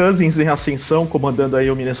 Kirk Cousins em ascensão, comandando aí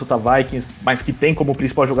o Minnesota Vikings, mas que tem como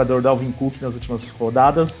principal jogador Dalvin Cook nas últimas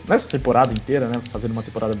rodadas, nessa temporada inteira, né, fazendo uma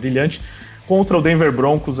temporada brilhante, contra o Denver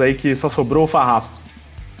Broncos aí, que só sobrou o Farrapo.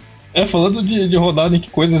 Falando de rodada em que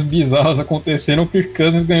coisas bizarras aconteceram, o Kirk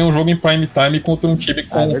Cousins ganhou um jogo em prime time contra um time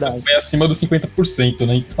com acima dos 50%,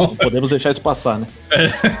 né? Então... Não podemos deixar isso passar, né?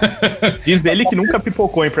 Diz dele que nunca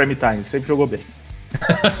pipocou em prime time, sempre jogou bem.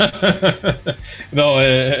 Não,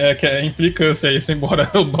 que é implicância isso, embora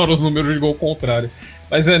eu adoro os números de gol contrário.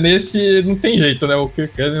 Mas nesse, não tem jeito, né? O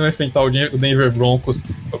Kirk Cousins vai enfrentar o Denver Broncos,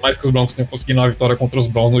 por mais que os Broncos tenham conseguido uma vitória contra os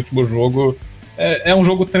Browns no último jogo. É um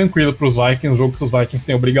jogo tranquilo para os Vikings, um jogo que os Vikings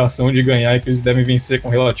têm a obrigação de ganhar e que eles devem vencer com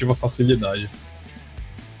relativa facilidade.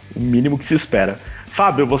 O mínimo que se espera.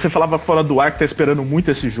 Fábio, você falava fora do ar que tá esperando muito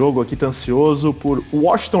esse jogo aqui, tá ansioso por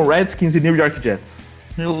Washington Redskins e New York Jets.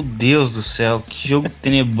 Meu Deus do céu, que jogo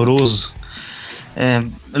tenebroso.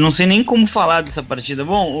 Eu não sei nem como falar dessa partida.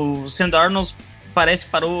 Bom, o Sam Darnold parece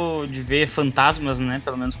que parou de ver fantasmas, né,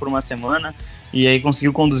 pelo menos por uma semana, e aí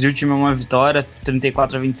conseguiu conduzir o time a uma vitória,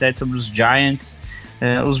 34-27 sobre os Giants.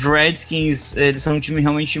 Os Redskins, eles são um time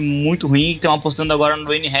realmente muito ruim e estão apostando agora no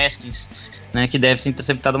Dwayne Haskins, né, que deve ser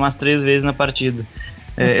interceptado umas 3 vezes na partida.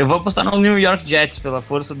 Eu vou apostar no New York Jets pela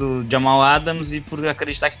força do Jamal Adams e por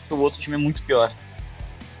acreditar que o outro time é muito pior.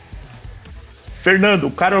 Fernando,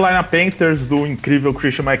 o Carolina Panthers do incrível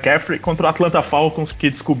Christian McCaffrey contra o Atlanta Falcons, que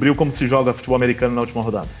descobriu como se joga futebol americano na última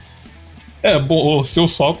rodada. Bom, se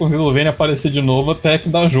os Falcons resolverem aparecer de novo, até que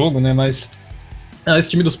dá jogo, né? Mas esse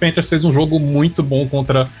time dos Panthers fez um jogo muito bom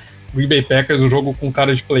contra o Green Bay Packers, um jogo com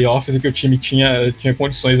cara de playoffs, e que o time tinha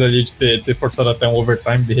condições ali de ter forçado até um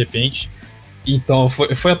overtime de repente. Então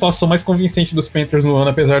foi a atuação mais convincente dos Panthers no ano,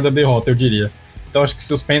 apesar da derrota, eu diria. Então acho que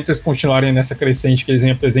se os Panthers continuarem nessa crescente que eles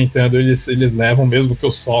vêm apresentando, eles levam, mesmo que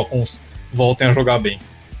os Falcons voltem a jogar bem.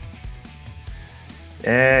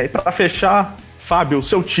 E para fechar, Fábio, o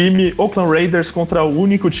seu time, Oakland Raiders contra o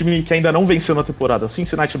único time que ainda não venceu na temporada, o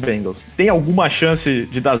Cincinnati Bengals. Tem alguma chance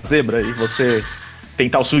de dar zebra e você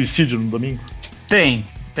tentar o suicídio no domingo? Tem,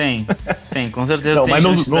 com certeza não, tem mas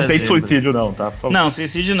chance não da tem zebra. Suicídio não, tá? Não,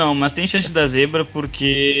 suicídio não, mas tem chance da zebra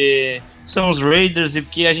porque são os Raiders e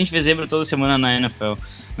porque a gente vê zebra toda semana na NFL,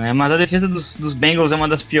 né? Mas a defesa dos Bengals é uma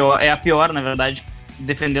das piores, é a pior, na verdade,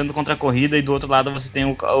 defendendo contra a corrida, e do outro lado você tem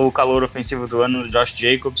o calor ofensivo do ano, o Josh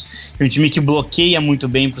Jacobs, um time que bloqueia muito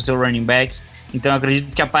bem pro seu running back. Então eu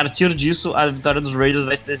acredito que a partir disso a vitória dos Raiders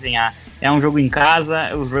vai se desenhar. É um jogo em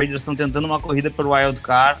casa, os Raiders estão tentando uma corrida pelo wild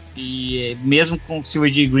card, e mesmo se o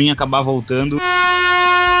AJ Green acabar voltando...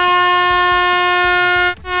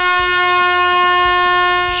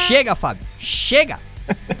 Chega, Fábio, chega!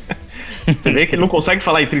 Você vê que ele não consegue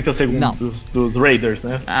falar em 30 segundos dos Raiders,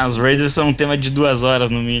 né? Os Raiders são um tema de 2 horas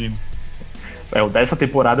no mínimo. O dessa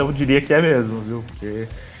temporada eu diria que é mesmo, viu? Porque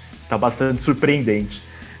tá bastante surpreendente.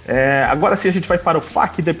 Agora sim a gente vai para o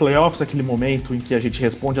FAQ The Playoffs, aquele momento em que a gente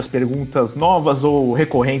responde as perguntas novas ou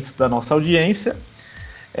recorrentes da nossa audiência.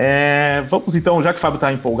 Vamos então, já que o Fábio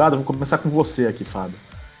tá empolgado, vou começar com você aqui, Fábio.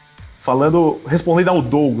 Respondendo ao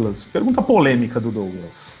Douglas, pergunta polêmica do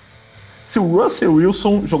Douglas. Se o Russell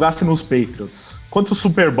Wilson jogasse nos Patriots, quantos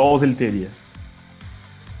Super Bowls ele teria?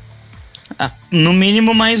 No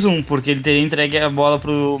mínimo mais um, porque ele teria entregue a bola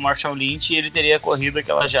pro Marshall Lynch e ele teria corrido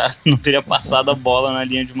aquela jarda, não teria passado a bola na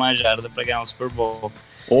linha de uma jarda para ganhar um Super Bowl.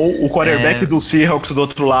 Ou o quarterback do Seahawks do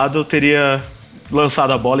outro lado teria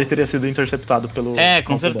lançado a bola e teria sido interceptado pelo...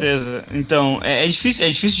 com certeza. Então, é difícil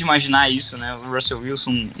de imaginar isso, né? O Russell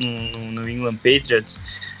Wilson no New England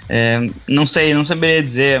Patriots. Não saberia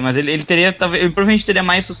dizer, mas ele provavelmente teria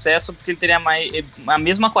mais sucesso porque ele teria a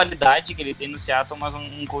mesma qualidade que ele tem no Seattle, mas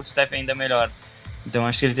um coach staff ainda melhor. Então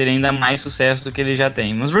acho que ele teria ainda mais sucesso do que ele já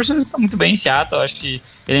tem. Mas o Russell está muito bem em Seattle, acho que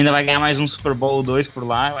ele ainda vai ganhar mais um Super Bowl ou 2 por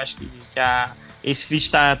lá. Eu acho que esse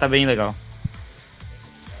fit tá bem legal.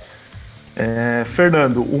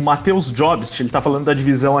 Fernando, o Matheus Jobst, ele tá falando da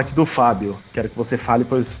divisão aqui do Fábio. Quero que você fale,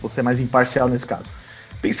 pois você é mais imparcial nesse caso.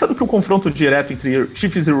 Pensando que o confronto direto entre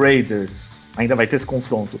Chiefs e Raiders ainda vai ter esse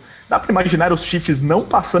confronto, dá para imaginar os Chiefs não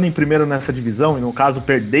passando em primeiro nessa divisão e, no caso,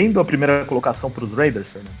 perdendo a primeira colocação para os Raiders,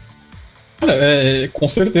 Fernando? Cara, com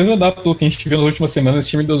certeza dá, pelo que a gente viu nas últimas semanas, esse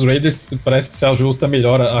time dos Raiders parece que se ajusta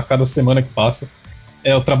melhor a cada semana que passa.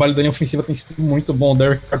 O trabalho da linha ofensiva tem sido muito bom, o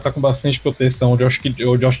Derek Carr tá com bastante proteção, o Josh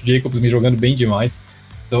Jacobs me jogando bem demais.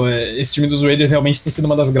 Então esse time dos Raiders realmente tem sido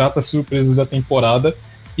uma das gratas surpresas da temporada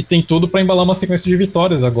e tem tudo para embalar uma sequência de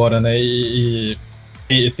vitórias agora, né? E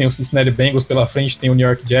tem o Cincinnati Bengals pela frente, tem o New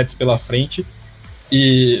York Jets pela frente.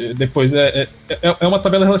 E depois é uma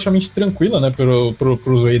tabela relativamente tranquila, né,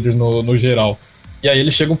 pros Raiders no geral. E aí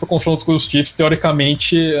eles chegam pro confronto com os Chiefs,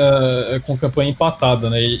 teoricamente, com campanha empatada,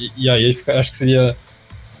 né, e aí acho que seria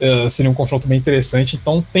um confronto bem interessante.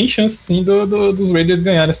 Então tem chance, sim, dos Raiders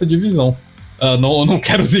ganharem essa divisão. Não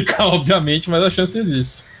quero zicar, obviamente, mas a chance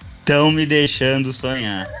existe. Estão me deixando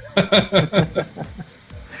sonhar.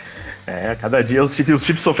 Cada dia os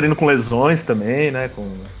Chiefs sofrendo com lesões também, né, com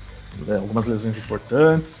algumas lesões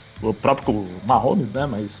importantes, o próprio Mahomes, né,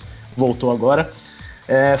 mas voltou agora.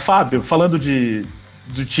 Fábio, falando de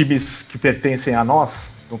times que pertencem a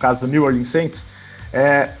nós, no caso do New Orleans Saints,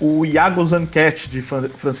 o Iago Zanquete, de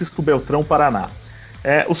Francisco Beltrão, Paraná.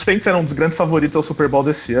 Os Saints eram um dos grandes favoritos ao Super Bowl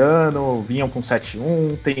desse ano, vinham com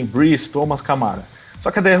 7-1, tem Brees, Thomas, Camara. Só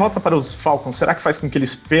que a derrota para os Falcons, será que faz com que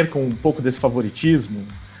eles percam um pouco desse favoritismo?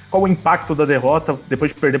 Qual o impacto da derrota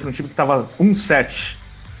depois de perder para um time que estava 1-7?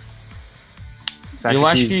 Eu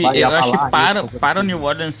acho que para o New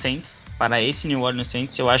Orleans Saints, para esse New Orleans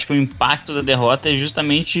Saints, eu acho que o impacto da derrota é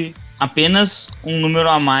justamente apenas um número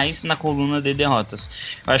a mais na coluna de derrotas.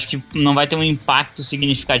 Eu acho que não vai ter um impacto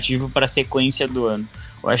significativo para a sequência do ano.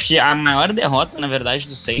 Eu acho que a maior derrota, na verdade,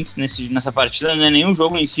 do Saints nessa partida não é nem o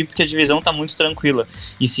jogo em si, porque a divisão está muito tranquila,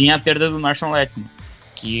 e sim a perda do Marshawn Latimore,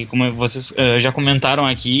 que, como vocês já comentaram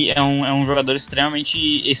aqui, é um jogador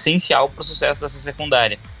extremamente essencial para o sucesso dessa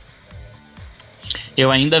secundária. Eu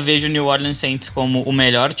ainda vejo o New Orleans Saints como o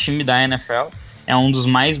melhor time da NFL, é um dos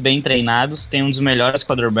mais bem treinados, tem um dos melhores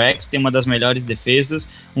quarterbacks, tem uma das melhores defesas,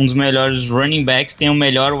 um dos melhores running backs, tem o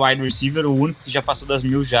melhor wide receiver, o único que já passou das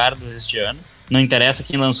 1.000 jardas este ano. Não interessa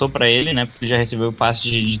quem lançou para ele, né, porque ele já recebeu o passe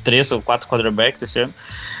de 3 ou 4 quarterbacks esse ano.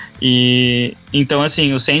 E então,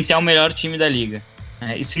 assim, o Saints é o melhor time da liga.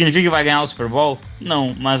 Isso significa que vai ganhar o Super Bowl?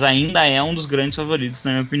 Não, mas ainda é um dos grandes favoritos,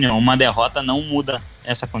 na minha opinião. Uma derrota não muda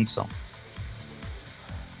essa condição.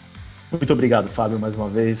 Muito obrigado, Fábio, mais uma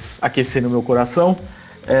vez, aquecendo o meu coração.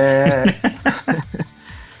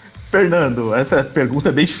 Fernando, essa pergunta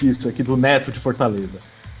é bem difícil aqui do Neto de Fortaleza.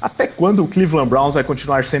 Até quando o Cleveland Browns vai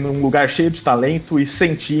continuar sendo um lugar cheio de talento e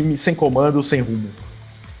sem time, sem comando, sem rumo?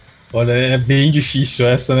 Olha, é bem difícil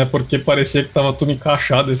essa, né? Porque parecia que tava tudo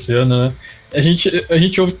encaixado esse ano, né? A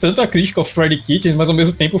gente ouve tanta crítica ao Freddie Kitchens, mas ao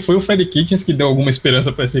mesmo tempo foi o Freddie Kitchens que deu alguma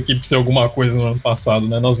esperança para essa equipe ser alguma coisa no ano passado,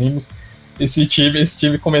 né? Nós vimos esse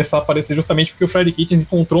time começar a aparecer justamente porque o Freddie Kitchens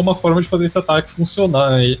encontrou uma forma de fazer esse ataque funcionar,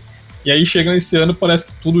 né? E aí, chegando esse ano, parece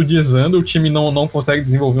que tudo desanda, o time não consegue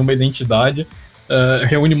desenvolver uma identidade,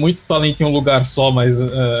 reúne muito talento em um lugar só, mas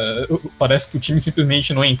parece que o time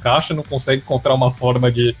simplesmente não encaixa, não consegue encontrar uma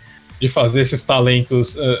forma de fazer esses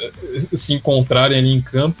talentos se encontrarem ali em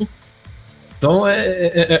campo. Então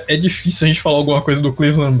é difícil a gente falar alguma coisa do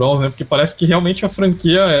Cleveland Browns, né? Porque parece que realmente a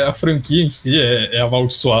franquia em si é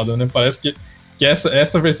amaldiçoada, né? Parece que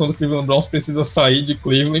essa versão do Cleveland Browns precisa sair de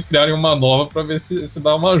Cleveland e criarem uma nova para ver se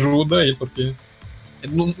dá uma ajuda aí, porque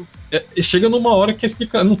chega numa hora que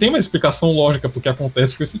não tem mais explicação lógica pro que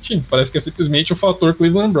acontece com esse time. Parece que é simplesmente o fator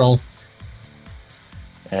Cleveland Browns.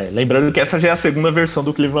 Lembrando que essa já é a segunda versão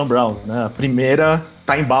do Cleveland Browns, né? A primeira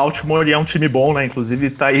tá em Baltimore e é um time bom, né? Inclusive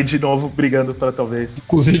tá aí de novo brigando para talvez...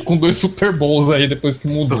 Inclusive com 2 Super Bowls aí depois que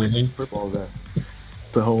mudou, né? Super Bowls,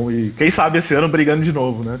 Então, e quem sabe esse ano brigando de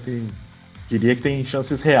novo, né? Diria que tem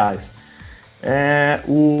chances reais.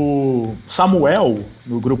 O Samuel,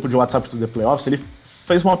 no grupo de WhatsApp do The Playoffs, ele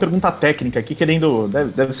fez uma pergunta técnica aqui,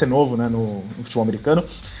 deve ser novo, né, no futebol americano.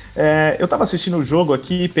 Eu tava assistindo o jogo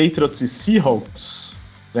aqui, Patriots e Seahawks.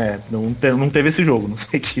 Não teve esse jogo, não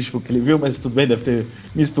sei que jogo que ele viu, mas tudo bem, deve ter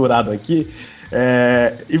misturado aqui.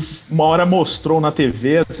 E uma hora mostrou na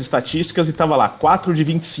TV as estatísticas e tava lá, 4 de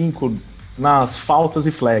 25 nas faltas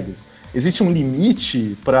e flags. Existe um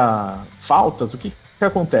limite para faltas? O que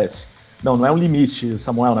acontece? Não é um limite,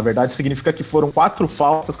 Samuel, na verdade significa que foram 4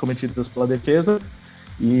 faltas cometidas pela defesa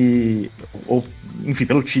enfim,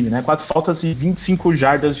 pelo time, né? 4 faltas e 25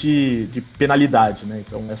 jardas de penalidade, né?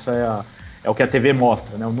 Então essa é o que a TV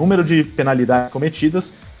mostra, né? O número de penalidades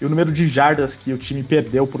cometidas e o número de jardas que o time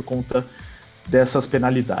perdeu por conta dessas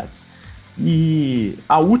penalidades. E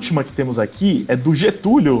a última que temos aqui é do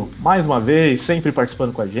Getúlio, mais uma vez, sempre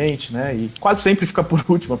participando com a gente, né? E quase sempre fica por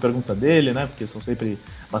último a pergunta dele, né? Porque são sempre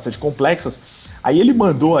bastante complexas. Aí ele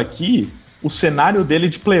mandou aqui o cenário dele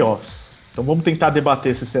de playoffs. Então vamos tentar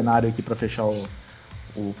debater esse cenário aqui para fechar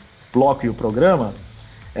o bloco e o programa.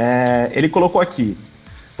 Ele colocou aqui: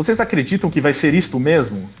 vocês acreditam que vai ser isto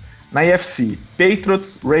mesmo? Na AFC,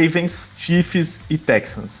 Patriots, Ravens, Chiefs e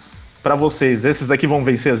Texans. Para vocês, esses daqui vão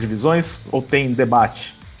vencer as divisões ou tem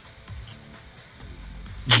debate?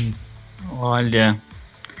 Olha,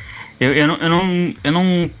 eu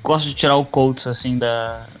não gosto de tirar o Colts assim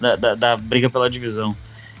da briga pela divisão.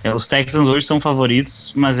 Os Texans hoje são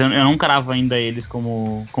favoritos, mas eu não cravo ainda eles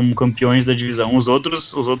como campeões da divisão. Os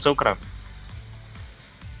outros eu cravo.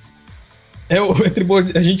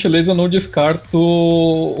 A gentileza, eu não descarto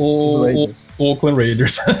o Oakland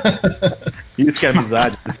Raiders. Isso que é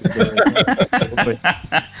amizade.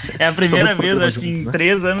 É a primeira vez, acho que em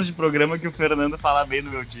 3 anos de programa, que o Fernando fala bem do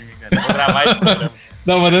meu time, cara. Vou gravar esse programa.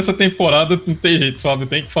 Não, mas nessa temporada não tem jeito, Fábio,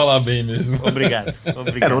 tem que falar bem mesmo. Obrigado.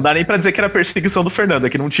 Não dá nem pra dizer que era perseguição do Fernando, é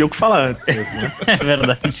que não tinha o que falar antes mesmo, né? É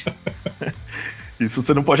verdade. Isso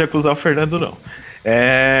você não pode acusar o Fernando, não.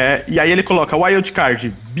 E aí ele coloca Wild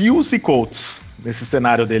Card, Bills e Colts, nesse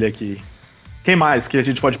cenário dele aqui. Quem mais que a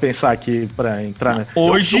gente pode pensar aqui pra entrar, né?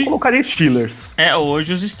 Hoje, eu colocaria Steelers.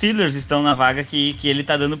 Hoje os Steelers estão na vaga que ele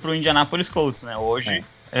tá dando pro Indianapolis Colts, né? Hoje,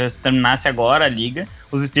 se terminasse agora a liga,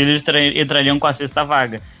 os Steelers entrariam com a 6ª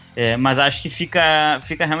vaga. Mas acho que fica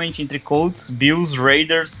realmente entre Colts, Bills,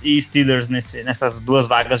 Raiders e Steelers nessas 2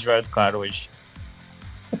 vagas de Wild Card hoje.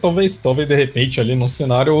 Talvez de repente ali num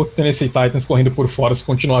cenário o Tennessee Titans correndo por fora se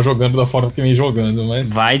continuar jogando da forma que vem jogando,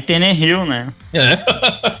 mas... Vai Tannehill, né?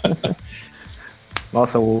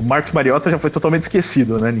 Nossa, o Marcos Mariota já foi totalmente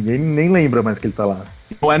esquecido, né? Ninguém nem lembra mais que ele tá lá.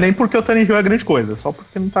 Não é nem porque o Tannehill é grande coisa, só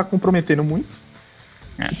porque não tá comprometendo muito.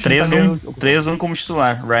 3-1 como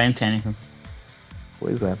titular, Ryan Tannehill.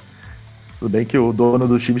 Pois é. Tudo bem que o dono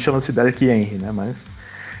do time chama-se Derrick Henry, né? Mas...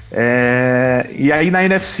 E aí na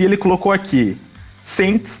NFC ele colocou aqui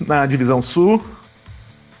Saints na divisão sul.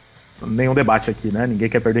 Nenhum debate aqui, né? Ninguém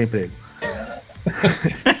quer perder o emprego.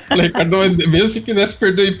 Ricardo, mesmo se quisesse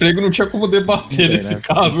perder o emprego, não tinha como debater nesse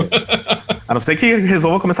caso. A não ser que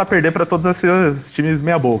resolva começar a perder para todos esses times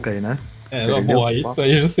meia boca aí, né? Bom,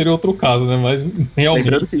 aí já seria outro caso, né? Mas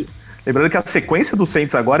realmente... Lembrando que a sequência do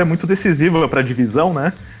Saints agora é muito decisiva para a divisão,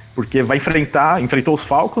 né? Porque enfrentou os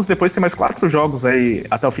Falcons, depois tem mais 4 jogos aí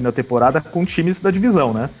até o fim da temporada com times da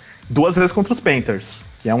divisão, né? 2 vezes contra os Panthers,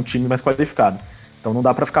 que é um time mais qualificado. Então não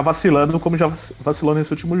dá pra ficar vacilando como já vacilou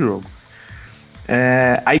nesse último jogo.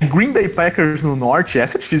 Aí Green Bay Packers no norte,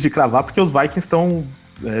 essa é difícil de cravar porque os Vikings estão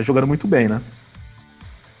jogando muito bem, né?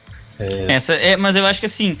 Mas eu acho que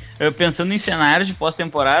assim, pensando em cenários de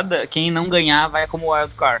pós-temporada, quem não ganhar vai como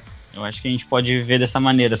wild card. Eu acho que a gente pode ver dessa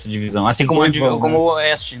maneira essa divisão. Assim como o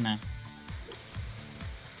Oeste, né?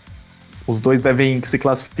 Os dois devem se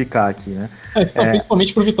classificar aqui, né?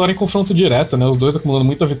 Principalmente por vitória em confronto direto, né? Os dois acumulando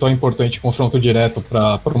muita vitória importante em confronto direto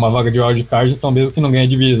para uma vaga de wildcard, então mesmo que não ganhe a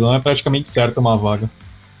divisão, é praticamente certa uma vaga.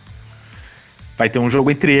 Vai ter um jogo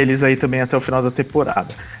entre eles aí também até o final da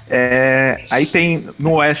temporada. Aí tem,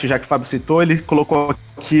 no Oeste, já que o Fábio citou, ele colocou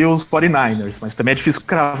aqui os 49ers, mas também é difícil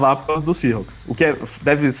cravar por causa dos Seahawks. O que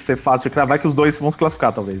deve ser fácil de cravar é que os dois vão se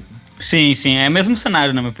classificar, talvez. Né? Sim, é o mesmo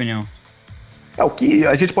cenário, na minha opinião. O que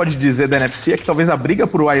a gente pode dizer da NFC é que talvez a briga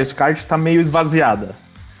por wild card está meio esvaziada.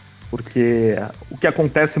 Porque o que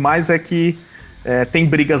acontece mais é que tem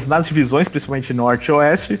brigas nas divisões, principalmente Norte e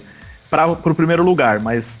Oeste, para o primeiro lugar.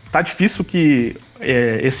 Mas tá difícil que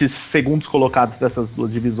esses segundos colocados dessas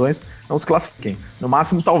 2 divisões não se classifiquem. No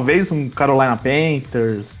máximo, talvez um Carolina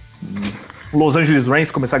Panthers, um Los Angeles Rams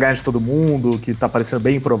começar a ganhar de todo mundo, que tá parecendo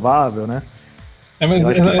bem improvável, né?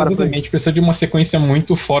 Mas exatamente, precisa de uma sequência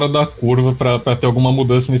muito fora da curva para ter alguma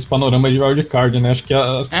mudança nesse panorama de wildcard, né? Acho que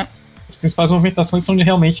as principais movimentações são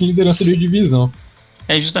realmente liderança de divisão.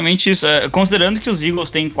 É justamente isso. Considerando que os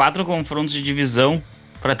Eagles têm 4 confrontos de divisão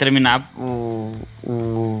para terminar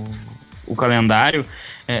o calendário,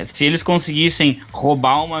 se eles conseguissem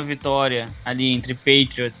roubar uma vitória ali entre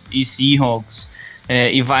Patriots e Seahawks,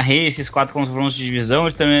 e varrer esses 4 confrontos de divisão,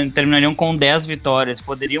 eles terminariam com 10 vitórias.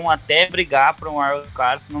 Poderiam até brigar para um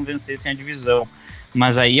wildcard se não vencessem a divisão.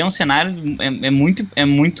 Mas aí é um cenário é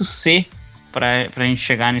muito C para a gente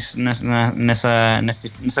chegar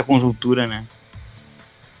nessa conjuntura, né?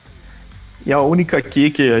 E a única aqui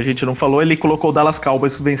que a gente não falou, ele colocou o Dallas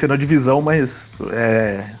Cowboys vencendo a divisão, mas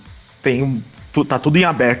tá tudo em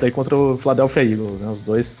aberto aí contra o Philadelphia Eagles, né? Os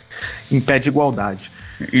dois em pé de igualdade.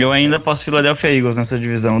 Eu ainda posso Philadelphia Eagles nessa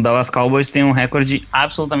divisão. O Dallas Cowboys tem um recorde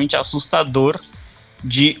absolutamente assustador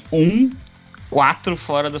de 1-4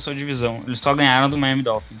 fora da sua divisão. Eles só ganharam do Miami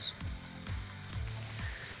Dolphins.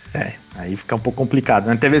 Aí fica um pouco complicado,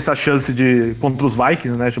 né? Teve essa chance contra os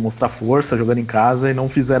Vikings, né, de mostrar força jogando em casa e não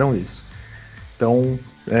fizeram isso. Então,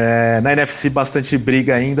 na NFC bastante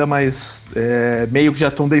briga ainda, mas meio que já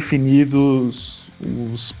estão definidos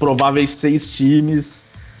os prováveis 6 times.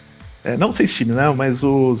 Não 6 times, né? Mas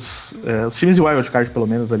os times de wildcard, pelo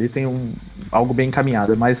menos, ali tem algo bem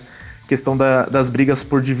encaminhado. É mais questão das brigas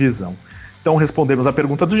por divisão. Então, respondemos a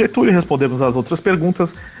pergunta do Getúlio, respondemos as outras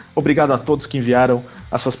perguntas. Obrigado a todos que enviaram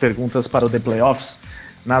as suas perguntas para o The Playoffs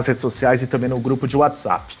nas redes sociais e também no grupo de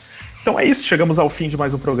WhatsApp. Então é isso, chegamos ao fim de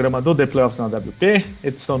mais um programa do The Playoffs na WP,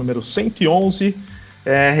 edição número 111.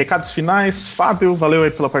 Recados finais, Fábio, valeu aí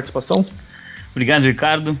pela participação. Obrigado,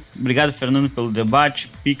 Ricardo. Obrigado, Fernando, pelo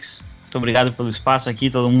debate. Pix, muito obrigado pelo espaço aqui,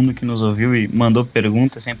 todo mundo que nos ouviu e mandou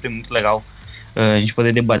perguntas, sempre muito legal a gente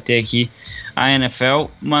poder debater aqui a NFL,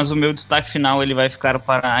 mas o meu destaque final ele vai ficar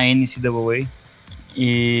para a NCAA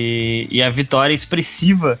e a vitória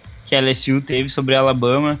expressiva que a LSU teve sobre a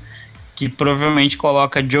Alabama, que provavelmente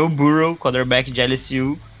coloca Joe Burrow, quarterback de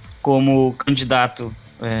LSU, como candidato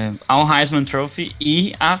ao Heisman Trophy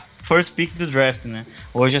e a first pick do draft, né?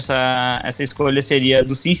 Hoje essa escolha seria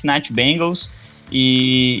do Cincinnati Bengals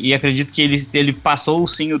e acredito que ele passou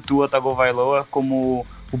sim o Tua Tagovailoa como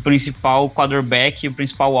o principal quarterback e o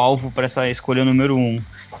principal alvo para essa escolha número 1.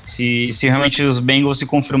 Se realmente os Bengals se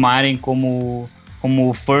confirmarem como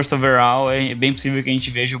first overall, é bem possível que a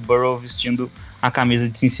gente veja o Burrow vestindo a camisa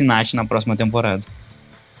de Cincinnati na próxima temporada.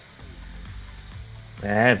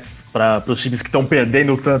 Para os times que estão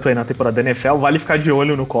perdendo tanto aí na temporada da NFL, vale ficar de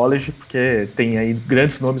olho no college, porque tem aí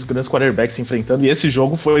grandes nomes, grandes quarterbacks se enfrentando, e esse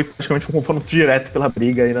jogo foi praticamente um confronto direto pela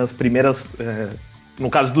briga aí nas primeiras, no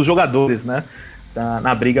caso dos jogadores, né,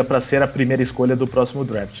 na briga para ser a primeira escolha do próximo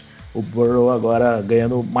draft. O Burrow agora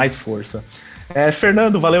ganhando mais força.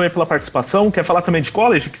 Fernando, valeu aí pela participação. Quer falar também de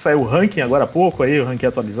college, que saiu o ranking agora há pouco aí, o ranking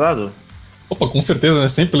atualizado? Opa, com certeza, né?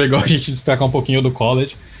 Sempre legal a gente destacar um pouquinho do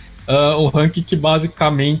college. O ranking que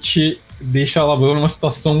basicamente deixa a Alabama numa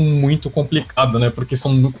situação muito complicada, né? Porque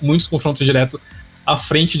são muitos confrontos diretos à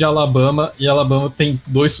frente de Alabama, e a Alabama tem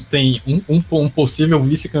um possível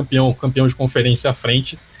vice-campeão, campeão de conferência à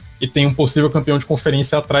frente, e tem um possível campeão de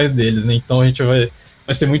conferência atrás deles, né? Então a gente vai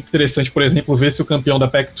ser muito interessante, por exemplo, ver se o campeão da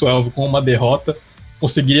Pac-12 com uma derrota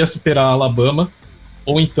conseguiria superar a Alabama,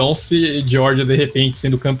 ou então se Georgia, de repente,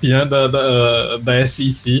 sendo campeã da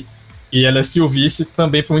SEC e LSU vice,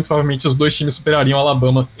 também muito provavelmente os dois times superariam a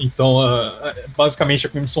Alabama. Então, basicamente, a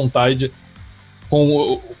Crimson Tide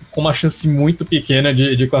com uma chance muito pequena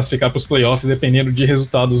de classificar para os playoffs, dependendo de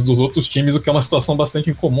resultados dos outros times, o que é uma situação bastante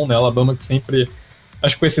incomum, né? A Alabama que sempre...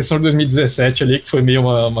 Acho que com exceção de 2017 ali, que foi meio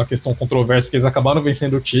uma questão controversa, que eles acabaram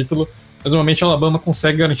vencendo o título, mas normalmente a Alabama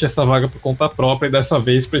consegue garantir essa vaga por conta própria, e dessa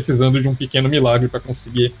vez precisando de um pequeno milagre para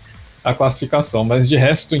conseguir a classificação. Mas de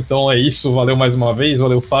resto, então é isso. Valeu mais uma vez,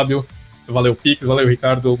 valeu Fábio, valeu Pix, valeu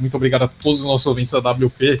Ricardo, muito obrigado a todos os nossos ouvintes da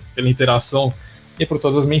WP pela interação e por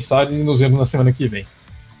todas as mensagens, e nos vemos na semana que vem.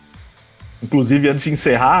 Inclusive, antes de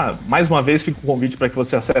encerrar, mais uma vez fica o convite para que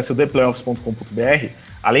você acesse o theplayoffs.com.br.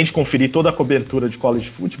 Além de conferir toda a cobertura de college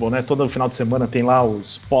football, né? Todo final de semana tem lá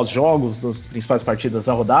os pós-jogos das principais partidas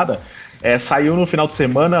da rodada. Saiu no final de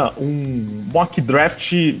semana um mock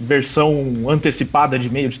draft versão antecipada de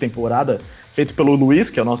meio de temporada, feito pelo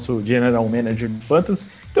Luiz, que é o nosso General Manager de Fantasy,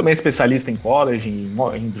 também é especialista em college,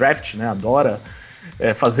 em draft, né? Adora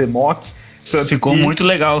fazer mock. Ficou muito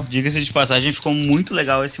legal, diga-se de passagem, ficou muito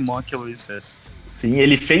legal esse mock que o Luiz fez. Sim,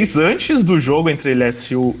 ele fez antes do jogo entre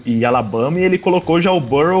LSU e Alabama, e ele colocou já o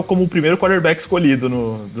Burrow como o primeiro quarterback escolhido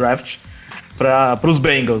no draft para os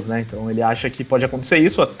Bengals, né? Então ele acha que pode acontecer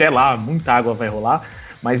isso, até lá muita água vai rolar,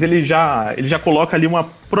 mas ele já coloca ali uma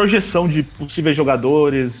projeção de possíveis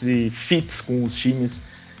jogadores e fits com os times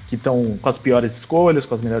que estão com as piores escolhas,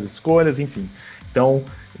 com as melhores escolhas, enfim. Então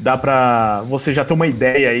dá para você já ter uma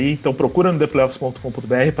ideia aí. Então procura no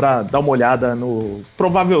theplayoffs.com.br para dar uma olhada no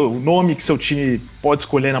provável nome que seu time pode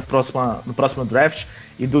escolher no próximo draft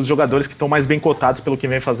e dos jogadores que estão mais bem cotados pelo que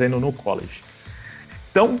vem fazendo no college.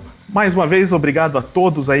 Então, mais uma vez, obrigado a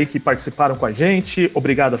todos aí que participaram com a gente.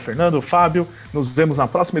 Obrigado a Fernando, Fábio. Nos vemos na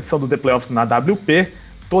próxima edição do The Playoffs na WP.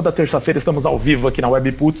 Toda terça-feira estamos ao vivo aqui na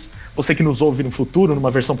Webputs. Você que nos ouve no futuro, numa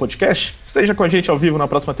versão podcast, esteja com a gente ao vivo na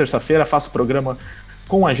próxima terça-feira, faça o programa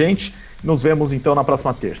com a gente. Nos vemos então na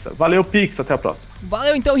próxima terça. Valeu, Pix, até a próxima.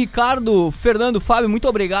 Valeu então, Ricardo, Fernando, Fábio, muito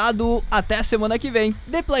obrigado. Até a semana que vem.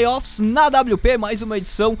 The Playoffs na WP, mais uma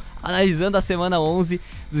edição analisando a semana 11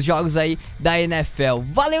 dos jogos aí da NFL.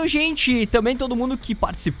 Valeu, gente, também todo mundo que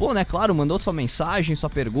participou, né, claro, mandou sua mensagem, sua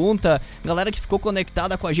pergunta, galera que ficou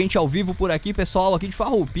conectada com a gente ao vivo por aqui, pessoal aqui de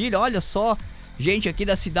Farroupilha, olha só, gente aqui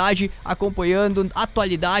da cidade acompanhando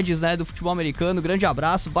atualidades, né, do futebol americano. Grande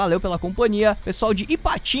abraço, valeu pela companhia. Pessoal de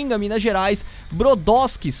Ipatinga, Minas Gerais,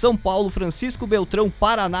 Brodowski, São Paulo, Francisco Beltrão,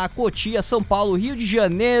 Paraná, Cotia, São Paulo, Rio de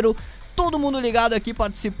Janeiro. Todo mundo ligado aqui,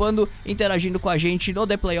 participando, interagindo com a gente no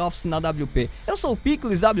The Playoffs na WP. Eu sou o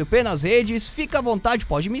Pickles WP nas redes, fica à vontade,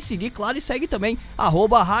 pode me seguir, claro, e segue também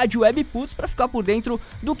 @Rádio Webputs pra ficar por dentro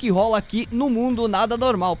do que rola aqui no Mundo Nada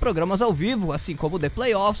Normal. Programas ao vivo, assim como The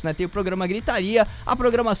Playoffs, né? Tem o programa Gritaria, a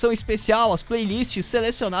programação especial, as playlists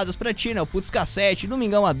selecionadas pra ti, né? O Putz Cassete,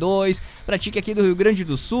 Domingão A2, pra ti que é aqui do Rio Grande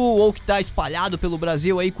do Sul ou que tá espalhado pelo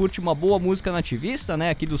Brasil aí, curte uma boa música nativista, né?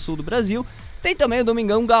 Aqui do sul do Brasil. Tem também o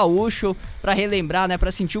Domingão Gaúcho, pra relembrar, né,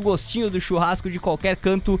 pra sentir o gostinho do churrasco de qualquer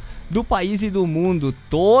canto do país e do mundo.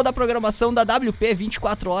 Toda a programação da WP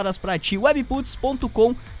 24 horas pra ti,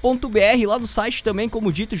 webputs.com.br, lá no site também,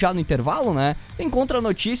 como dito já no intervalo, né, encontra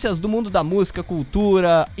notícias do mundo da música,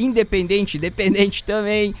 cultura, independente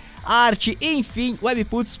também, arte, enfim,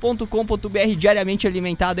 webputs.com.br, diariamente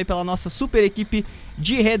alimentado aí pela nossa super equipe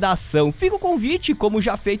de redação. Fica o convite, como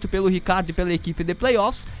já feito pelo Ricardo e pela equipe de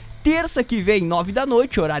Playoffs. Terça que vem, 9 da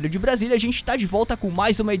noite, horário de Brasília, a gente tá de volta com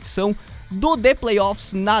mais uma edição do The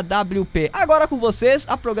Playoffs na WP. Agora com vocês,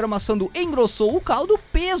 a programação do Engrossou o Caldo,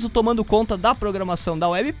 peso tomando conta da programação da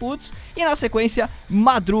Webputs, e na sequência,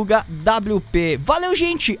 Madruga WP. Valeu,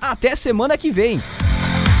 gente, até semana que vem.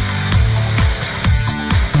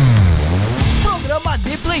 Programa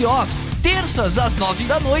The Playoffs, terças às 9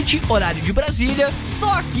 da noite, horário de Brasília,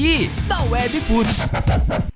 só aqui na Webputs.